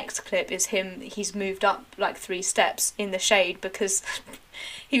then the next clip is he's moved up like 3 steps in the shade because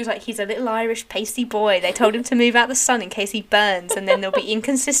he was like, he's a little Irish pasty boy, they told him to move out the sun in case he burns, and then there'll be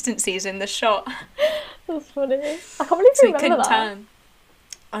inconsistencies in the shot. That's funny. I can't believe you remember that. Tan.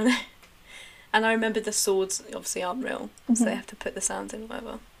 I know. And I remember the swords obviously aren't real, so they have to put the sounds in,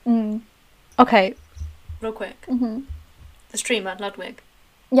 whatever. Okay, real quick. The streamer, Ludwig.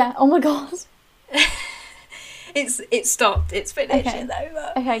 Yeah, oh my god. It stopped. It's finished. Okay. It's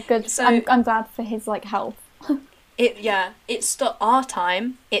over. Okay, good. So I'm glad for his like health. It stopped our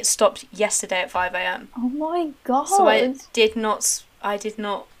time. It stopped yesterday at 5 a.m. Oh my god. So I did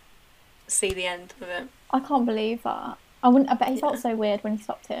not see the end of it. I can't believe that. I bet he felt so weird when he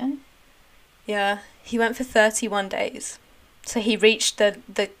stopped it. Yeah, he went for 31 days. So he reached the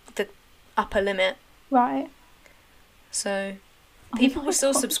upper limit. Right. So people were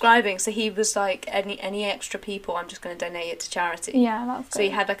still subscribing, so he was like, any extra people, I'm just going to donate it to charity. Yeah, that's good. So he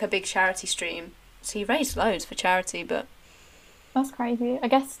had like a big charity stream. So he raised loads for charity, but... That's crazy. I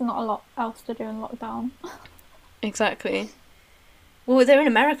guess not a lot else to do in lockdown. Exactly. Well, they're in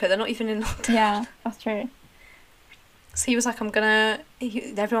America, they're not even in lockdown. Yeah, that's true. So he was like, everyone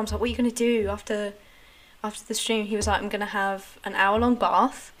was like, what are you going to do after the stream? He was like, I'm going to have an hour-long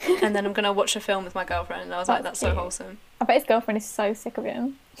bath, and then I'm going to watch a film with my girlfriend. And I was like, that's so wholesome. I bet his girlfriend is so sick of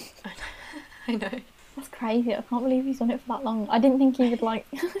him. I know. That's crazy. I can't believe he's done it for that long. I didn't think he would, like,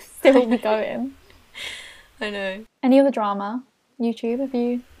 still be going. I know. Any other drama? YouTube, have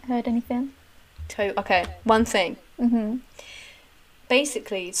you heard anything? Okay, one thing.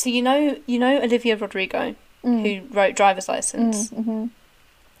 Basically, so you know Olivia Rodrigo, who wrote Driver's License?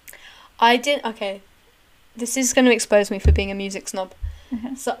 This is going to expose me for being a music snob.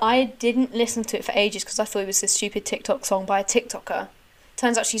 So I didn't listen to it for ages because I thought it was this stupid TikTok song by a TikToker.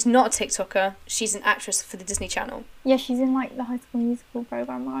 Turns out she's not a TikToker. She's an actress for the Disney Channel. Yeah, she's in like the High School Musical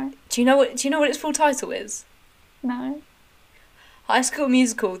program, right? Do you know what its full title is? No. High School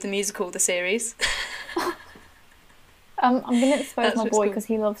Musical, the series. I'm gonna expose my boy because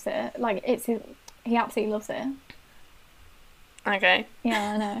he loves it. Like he absolutely loves it. Okay.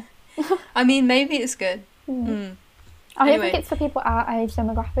 Yeah, I know. I mean, maybe it's good. I don't think it's for people our age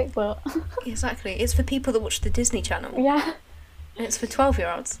demographic, but... Exactly. It's for people that watch the Disney Channel. Yeah. And it's for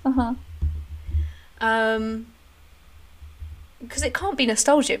 12-year-olds. Because it can't be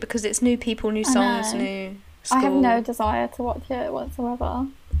nostalgic, because it's new people, new songs, new school. I have no desire to watch it whatsoever.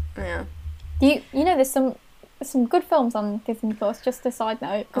 Yeah. You know, there's some good films on Disney Plus, just a side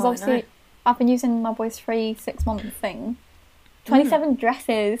note, because obviously I've been using my boy's free 6-month thing. 27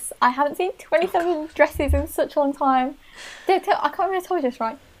 Dresses. I haven't seen 27 Dresses in such a long time. I can't remember if I told you this,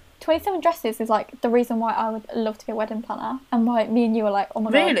 right? 27 Dresses is like the reason why I would love to be a wedding planner, and why me and you were like, oh my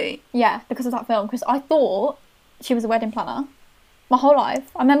god. Really? Yeah, because of that film. Because I thought she was a wedding planner my whole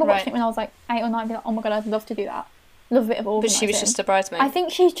life. I remember watching it when I was like 8 or 9, being like, oh my god, I'd love to do that. Love a bit of organising. But she was just a bridesmaid. I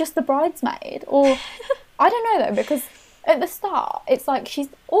think she's just the bridesmaid, or I don't know though, because at the start it's like she's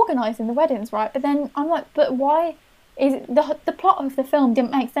organising the weddings, right? But then I'm like, but why? Is the plot of the film didn't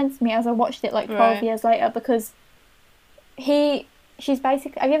make sense to me as I watched it like 12 years later, because she's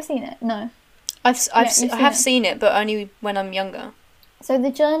basically... Have you ever seen it? No. I have seen it, but only when I'm younger. So the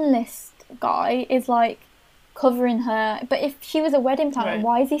journalist guy is like covering her, but if she was a wedding planner,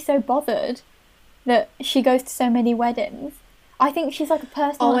 why is he so bothered that she goes to so many weddings? I think she's like a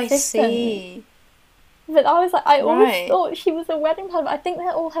personal assistant. I see. But I was like, I always thought she was a wedding planner, but I think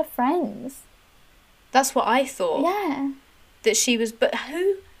they're all her friends. That's what I thought. Yeah. That she was... But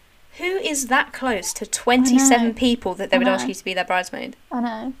who is that close to 27 people that they would ask you to be their bridesmaid? I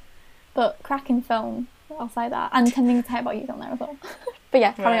know. But cracking film, I'll say that. And 10 Things to Hate About You on there as well. But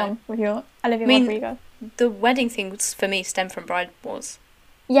yeah, carry on with your Olivia Rodrigo. The wedding thing for me stemmed from Bride Wars.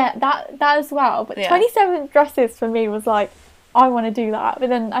 Yeah, that as well. But 27 Dresses for me was like, I want to do that. But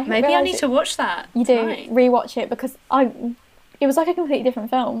then maybe I need to watch that. You do. Rewatch it, because it was like a completely different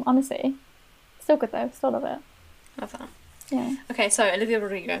film, honestly. Still good though, still love it. Love that. Yeah. Okay, so Olivia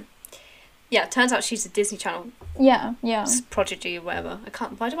Rodrigo. Yeah, turns out she's a Disney Channel. Yeah. Prodigy or whatever.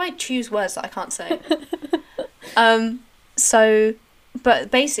 Why do I choose words that I can't say?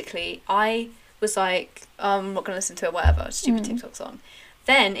 But basically, I was like, I'm not gonna listen to it, whatever, stupid TikTok song.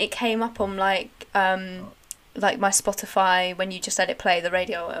 Then it came up on like my Spotify when you just let it play the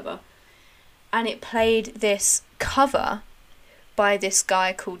radio or whatever, and it played this cover by this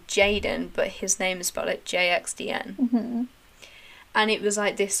guy called Jaden, but his name is spelled like JXDN. Mm-hmm. And it was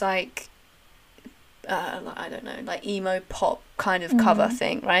like this like I don't know, like emo pop kind of cover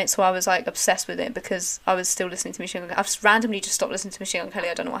thing, right? So I was like obsessed with it because I was still listening to Machine Gun Kelly. I've randomly just stopped listening to Machine Gun Kelly.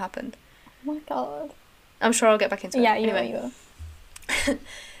 I don't know what happened. Oh my god. I'm sure I'll get back into it. Yeah, anyway. you will.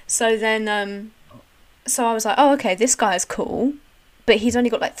 So then, so I was like, oh, okay, this guy is cool, but he's only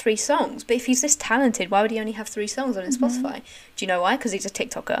got like 3 songs. But if he's this talented, why would he only have 3 songs on his Spotify? Do you know why? Because he's a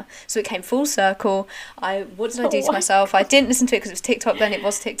TikToker. So it came full circle. What did I do to myself? I didn't listen to it because it was TikTok, then it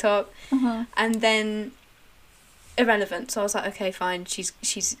was TikTok. And then irrelevant. So I was like, okay, fine.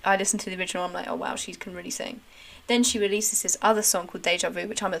 I listened to the original. I'm like, oh wow, she can really sing. Then she releases this other song called Deja Vu,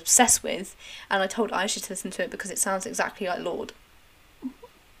 which I'm obsessed with, and I told Aisha to listen to it because it sounds exactly like Lorde,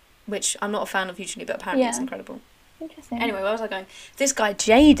 which I'm not a fan of usually, but apparently it's incredible. Interesting. Anyway, where was I going? This guy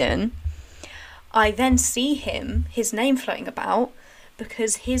Jaden, I then see his name floating about,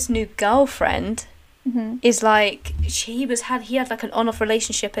 because his new girlfriend is like, he had like an on-off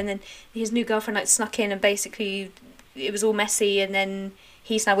relationship, and then his new girlfriend like snuck in, and basically it was all messy, and then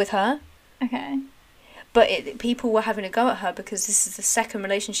he's now with her. Okay. But people were having a go at her because this is the second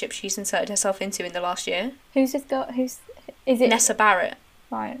relationship she's inserted herself into in the last year. Who's this girl? Is it? Nessa Barrett.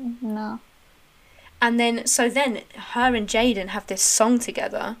 Right, no. And then her and Jaden have this song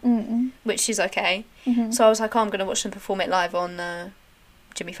together, which is okay. So I was like, oh, I'm going to watch them perform it live on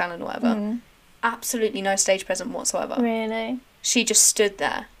Jimmy Fallon or whatever. Absolutely no stage presence whatsoever. Really? She just stood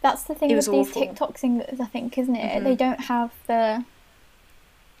there. That's the thing with these TikTok singers, I think, isn't it? They don't have the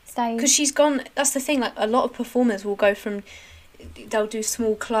stage. Because she's gone, that's the thing, like a lot of performers will go from, they'll do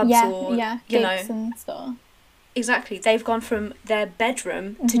small clubs or, you know. And stuff. Exactly. They've gone from their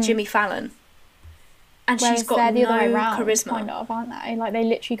bedroom to Jimmy Fallon. And whereas she's got the no other way around, charisma. Kind of, aren't they? Like, they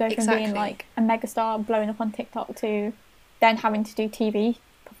literally go from being, like, a megastar blowing up on TikTok to then having to do TV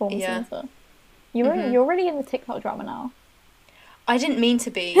performances and stuff. You're really in the TikTok drama now. I didn't mean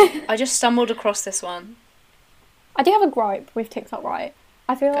to be. I just stumbled across this one. I do have a gripe with TikTok, right?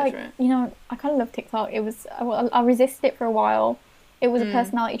 I feel like, you know, I kind of love TikTok. It was, I resisted it for a while. It was a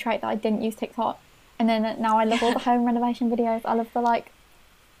personality trait that I didn't use TikTok. And then now I love all the home renovation videos. I love the, like,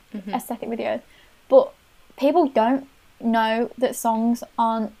 aesthetic videos. But people don't know that songs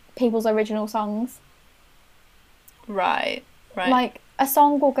aren't people's original songs. Right. Like, a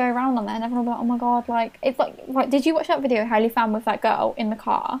song will go around on there and everyone will be like, oh my god, like, it's like, did you watch that video Hailey found with that girl in the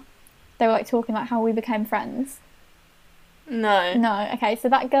car? They were, like, talking about how we became friends. No, okay, so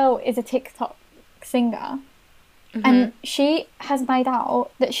that girl is a TikTok singer. And she has made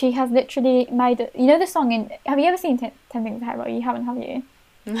out that she has literally made, you know the song in, have you ever seen 10 Things I Hate About You? You haven't, have you?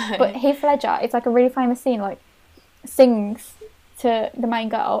 No. But Heath Ledger, it's like a really famous scene, like, sings to the main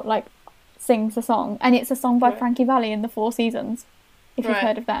girl, like, sings a song. And it's a song by Frankie Valli and the Four Seasons, if you've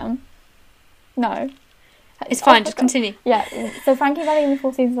heard of them. No. It's fine, just continue. Yeah, so Frankie Valli and the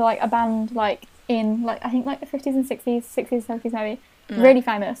Four Seasons are, like, a band, like, in, like, I think, like, the 50s and 60s, 70s maybe. Really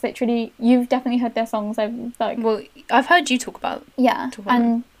famous. Literally, you've definitely heard their songs. Like, well, I've heard you talk about. Yeah,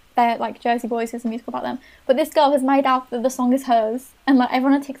 and they're like Jersey Boys. There's a musical about them. But this girl has made out that the song is hers, and like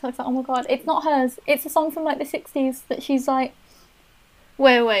everyone on TikTok's like, oh my god, it's not hers. It's a song from like the 60s that she's like.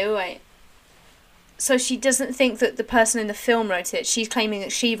 Wait. So she doesn't think that the person in the film wrote it. She's claiming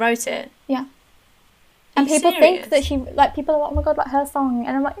that she wrote it. Yeah. And people think that she, like, people are like, oh my god, like her song,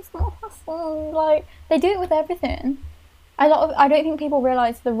 and I'm like, it's not her song. Like, they do it with everything. I don't think people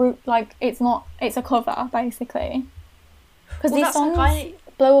realise the root, like, it's a cover, basically. Because these songs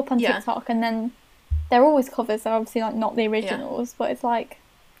blow up on TikTok, and then they're always covers, they're obviously, like, not the originals, but it's like,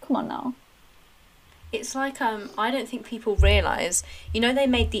 come on now. It's like, I don't think people realise, you know, they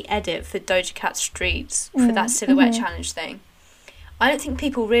made the edit for Doja Cat Streets for that Silhouette Challenge thing. I don't think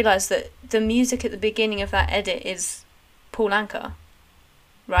people realise that the music at the beginning of that edit is Paul Anka,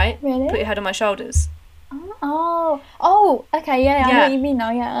 right? Really? Put Your Head on My Shoulders. Oh, okay, yeah, I know what you mean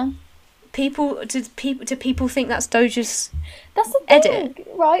now, yeah. Do people think that's Doja's that's the thing, edit?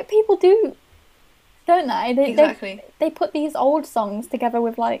 Right? People do, don't they? Exactly. They put these old songs together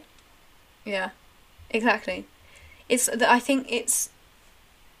with, like... Yeah, exactly. I think it's,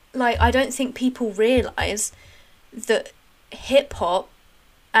 like, I don't think people realise that hip-hop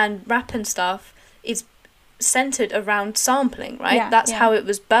and rap and stuff is centred around sampling, right? That's how it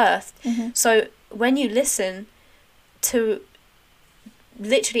was birthed. So when you listen to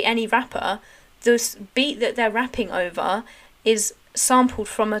literally any rapper, the beat that they're rapping over is sampled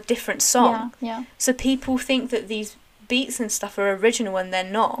from a different song. Yeah. So people think that these beats and stuff are original and they're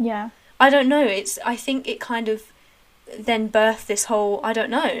not. Yeah. I don't know. I think it kind of then birthed this whole, I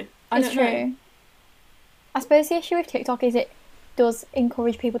don't know. It's true. I suppose the issue with TikTok is does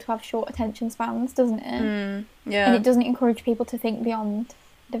encourage people to have short attention spans, doesn't it? Yeah. And it doesn't encourage people to think beyond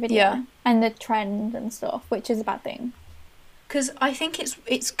the video and the trend and stuff, which is a bad thing. Because I think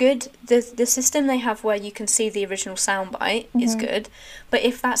it's good. The system they have where you can see the original soundbite is good, but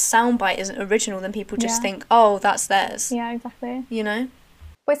if that soundbite isn't original, then people just think, oh, that's theirs. Yeah, exactly. You know?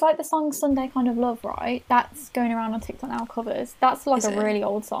 But it's like the song Sunday Kind of Love, right? That's going around on TikTok now, covers. That's like a really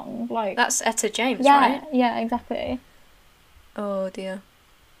old song. Like that's Etta James, right? Yeah, exactly. Oh dear.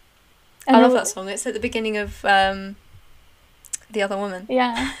 And I love that song. It's at the beginning of The Other Woman.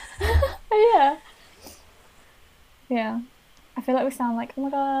 Yeah. Yeah. Yeah. I feel like we sound like, oh my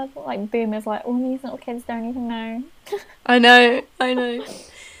god, like boomers, like, all these little kids don't even know. I know.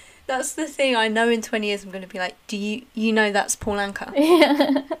 That's the thing. I know in 20 years I'm going to be like, do you know that's Paul Anka?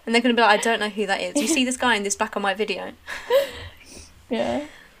 Yeah. And they're going to be like, I don't know who that is. You see this guy in this black and white video? Yeah.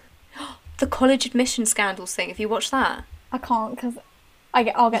 The college admission scandals thing. Have you watched that? I can't, because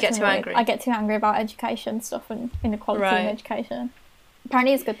I'll get too angry. I get too angry about education stuff and inequality in education.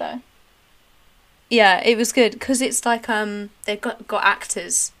 Apparently it's good though. Yeah, it was good because it's like they've got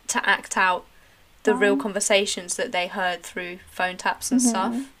actors to act out the real conversations that they heard through phone taps and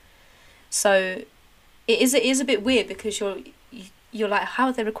stuff. So it is a bit weird because you're like, how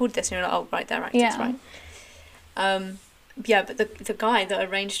have they recorded this? And you're like, oh right, they're actors, right? Yeah, but the guy that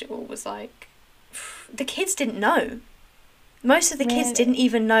arranged it all was like, the kids didn't know. Most of the kids didn't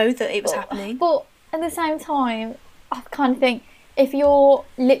even know that it was happening. But at the same time, I kind of think if you're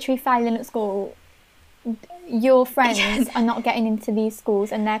literally failing at school, your friends are not getting into these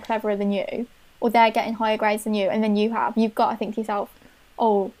schools and they're cleverer than you, or they're getting higher grades than you, and then you've got to think to yourself,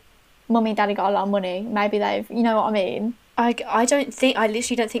 oh, mummy and daddy got a lot of money, maybe you know what I mean? I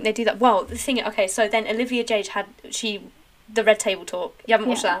literally don't think they do that. Well, the thing, okay, so then Olivia Jade had the Red Table Talk. You haven't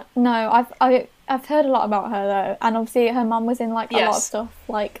watched that? No, I've heard a lot about her though, and obviously her mum was in like a lot of stuff,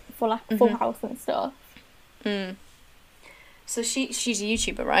 like Full House and stuff. So she's a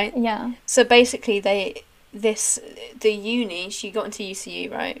YouTuber, right? Yeah. So basically the uni, she got into UCU,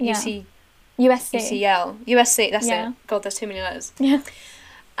 right? Yeah. UCL. USC, that's it. God, there's too many letters. Yeah.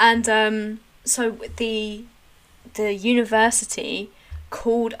 And so the university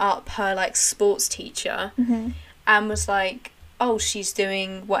called up her like sports teacher and was like, oh, she's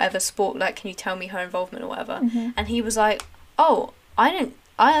doing whatever sport, like, can you tell me her involvement or whatever? And he was like, oh,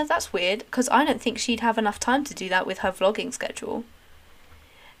 that's weird, because I don't think she'd have enough time to do that with her vlogging schedule.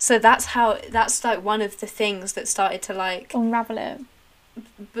 So that's like one of the things that started to like unravel it.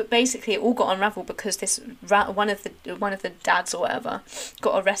 But basically, it all got unraveled because one of the dads or whatever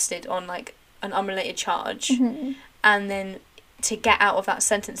got arrested on like an unrelated charge, and then to get out of that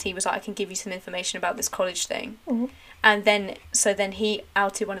sentence, he was like, I can give you some information about this college thing. And then he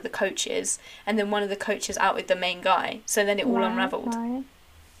outed one of the coaches, and then one of the coaches outed the main guy. So then it all unravelled. Right.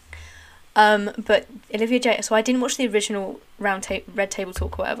 But Olivia Jade, so I didn't watch the original Red Table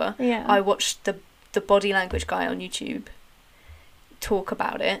Talk or whatever. Yeah. I watched the body language guy on YouTube talk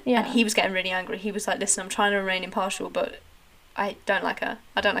about it, and he was getting really angry. He was like, listen, I'm trying to remain impartial, but I don't like her.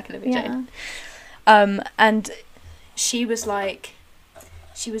 I don't like Olivia Jade. And she was like,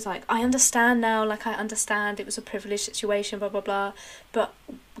 I understand now, like, I understand it was a privileged situation, blah, blah, blah, but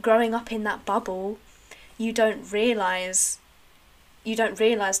growing up in that bubble, you don't realise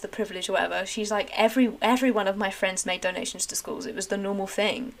the privilege or whatever. She's like, every one of my friends made donations to schools. It was the normal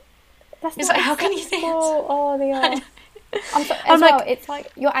thing. It's like, how can you think? Oh, they are. I'm like, it's like,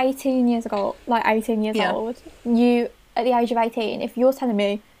 you're 18 years old, you, at the age of 18, if you're telling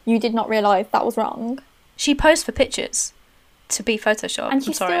me you did not realise that was wrong. She posed for pictures to be photoshopped. I'm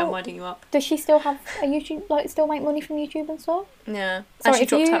sorry, I'm winding you up. Does she still have a YouTube, like, still make money from YouTube and stuff? Yeah. Sorry, and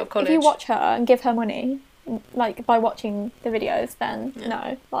she dropped out of college. If you watch her and give her money, like, by watching the videos, then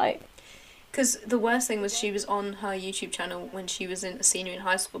no, like... Because the worst thing was she was on her YouTube channel when she was a senior in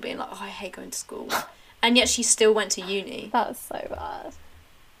high school being like, oh, I hate going to school. And yet she still went to uni. That's so bad.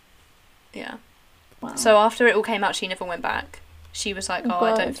 Yeah. Wow. So after it all came out, she never went back. She was like,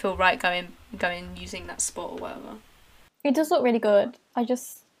 I don't feel right going using that sport or whatever. It does look really good. I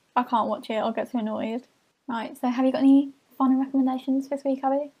can't watch it. I'll get too annoyed. Right, so have you got any final recommendations this week,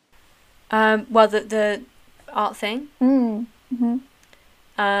 Abby? Well, the art thing.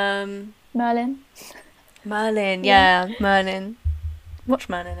 Merlin. Merlin, yeah, Merlin. Watch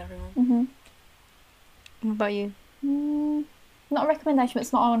Merlin, everyone. What about you? Not a recommendation, but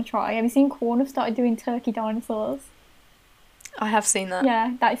it's not I want to try. Have you seen Corn have started doing turkey dinosaurs? I have seen that.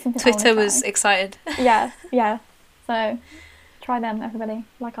 Yeah, that is something Twitter was excited. Yeah. So, try them, everybody,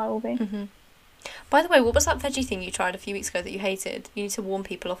 like I will be. By the way, what was that veggie thing you tried a few weeks ago that you hated? You need to warn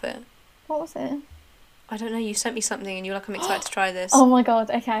people off it. What was it? I don't know, you sent me something and you were like, I'm excited to try this. Oh my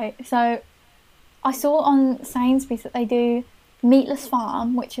god, okay. So, I saw on Sainsbury's that they do Meatless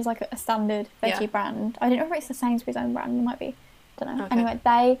Farm, which is like a standard veggie brand. I don't know if it's the Sainsbury's own brand, it might be. I don't know. Okay. Anyway,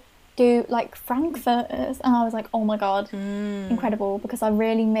 they do like frankfurters, and I was like, oh my god, incredible, because I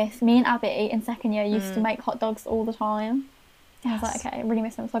really miss, me and Abby in second year used to make hot dogs all the time. And I was like, okay, I really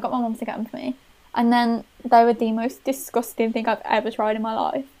miss them, so I got my mum to get them for me. And then they were the most disgusting thing I've ever tried in my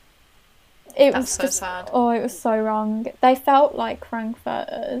life. That's so sad. Oh, it was so wrong. They felt like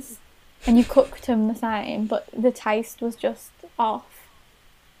frankfurters, and you cooked them the same, but the taste was just off.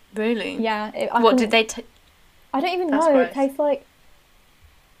 Really? Yeah. What did they I don't even know. Gross. It tastes like...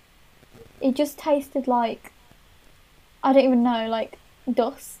 It just tasted like... I don't even know, like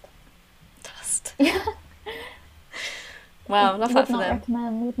dust. Dust? Yeah. Wow, love that for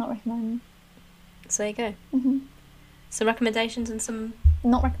them. Would not recommend. So there you go. Mm-hmm. Some recommendations and some...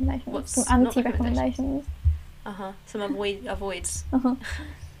 Not recommendations. Some anti-recommendations. Some avoids.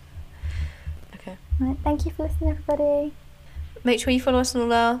 Okay. Right, thank you for listening, everybody. Make sure you follow us on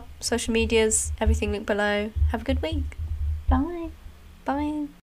all our social medias. Everything linked below. Have a good week. Bye. Bye.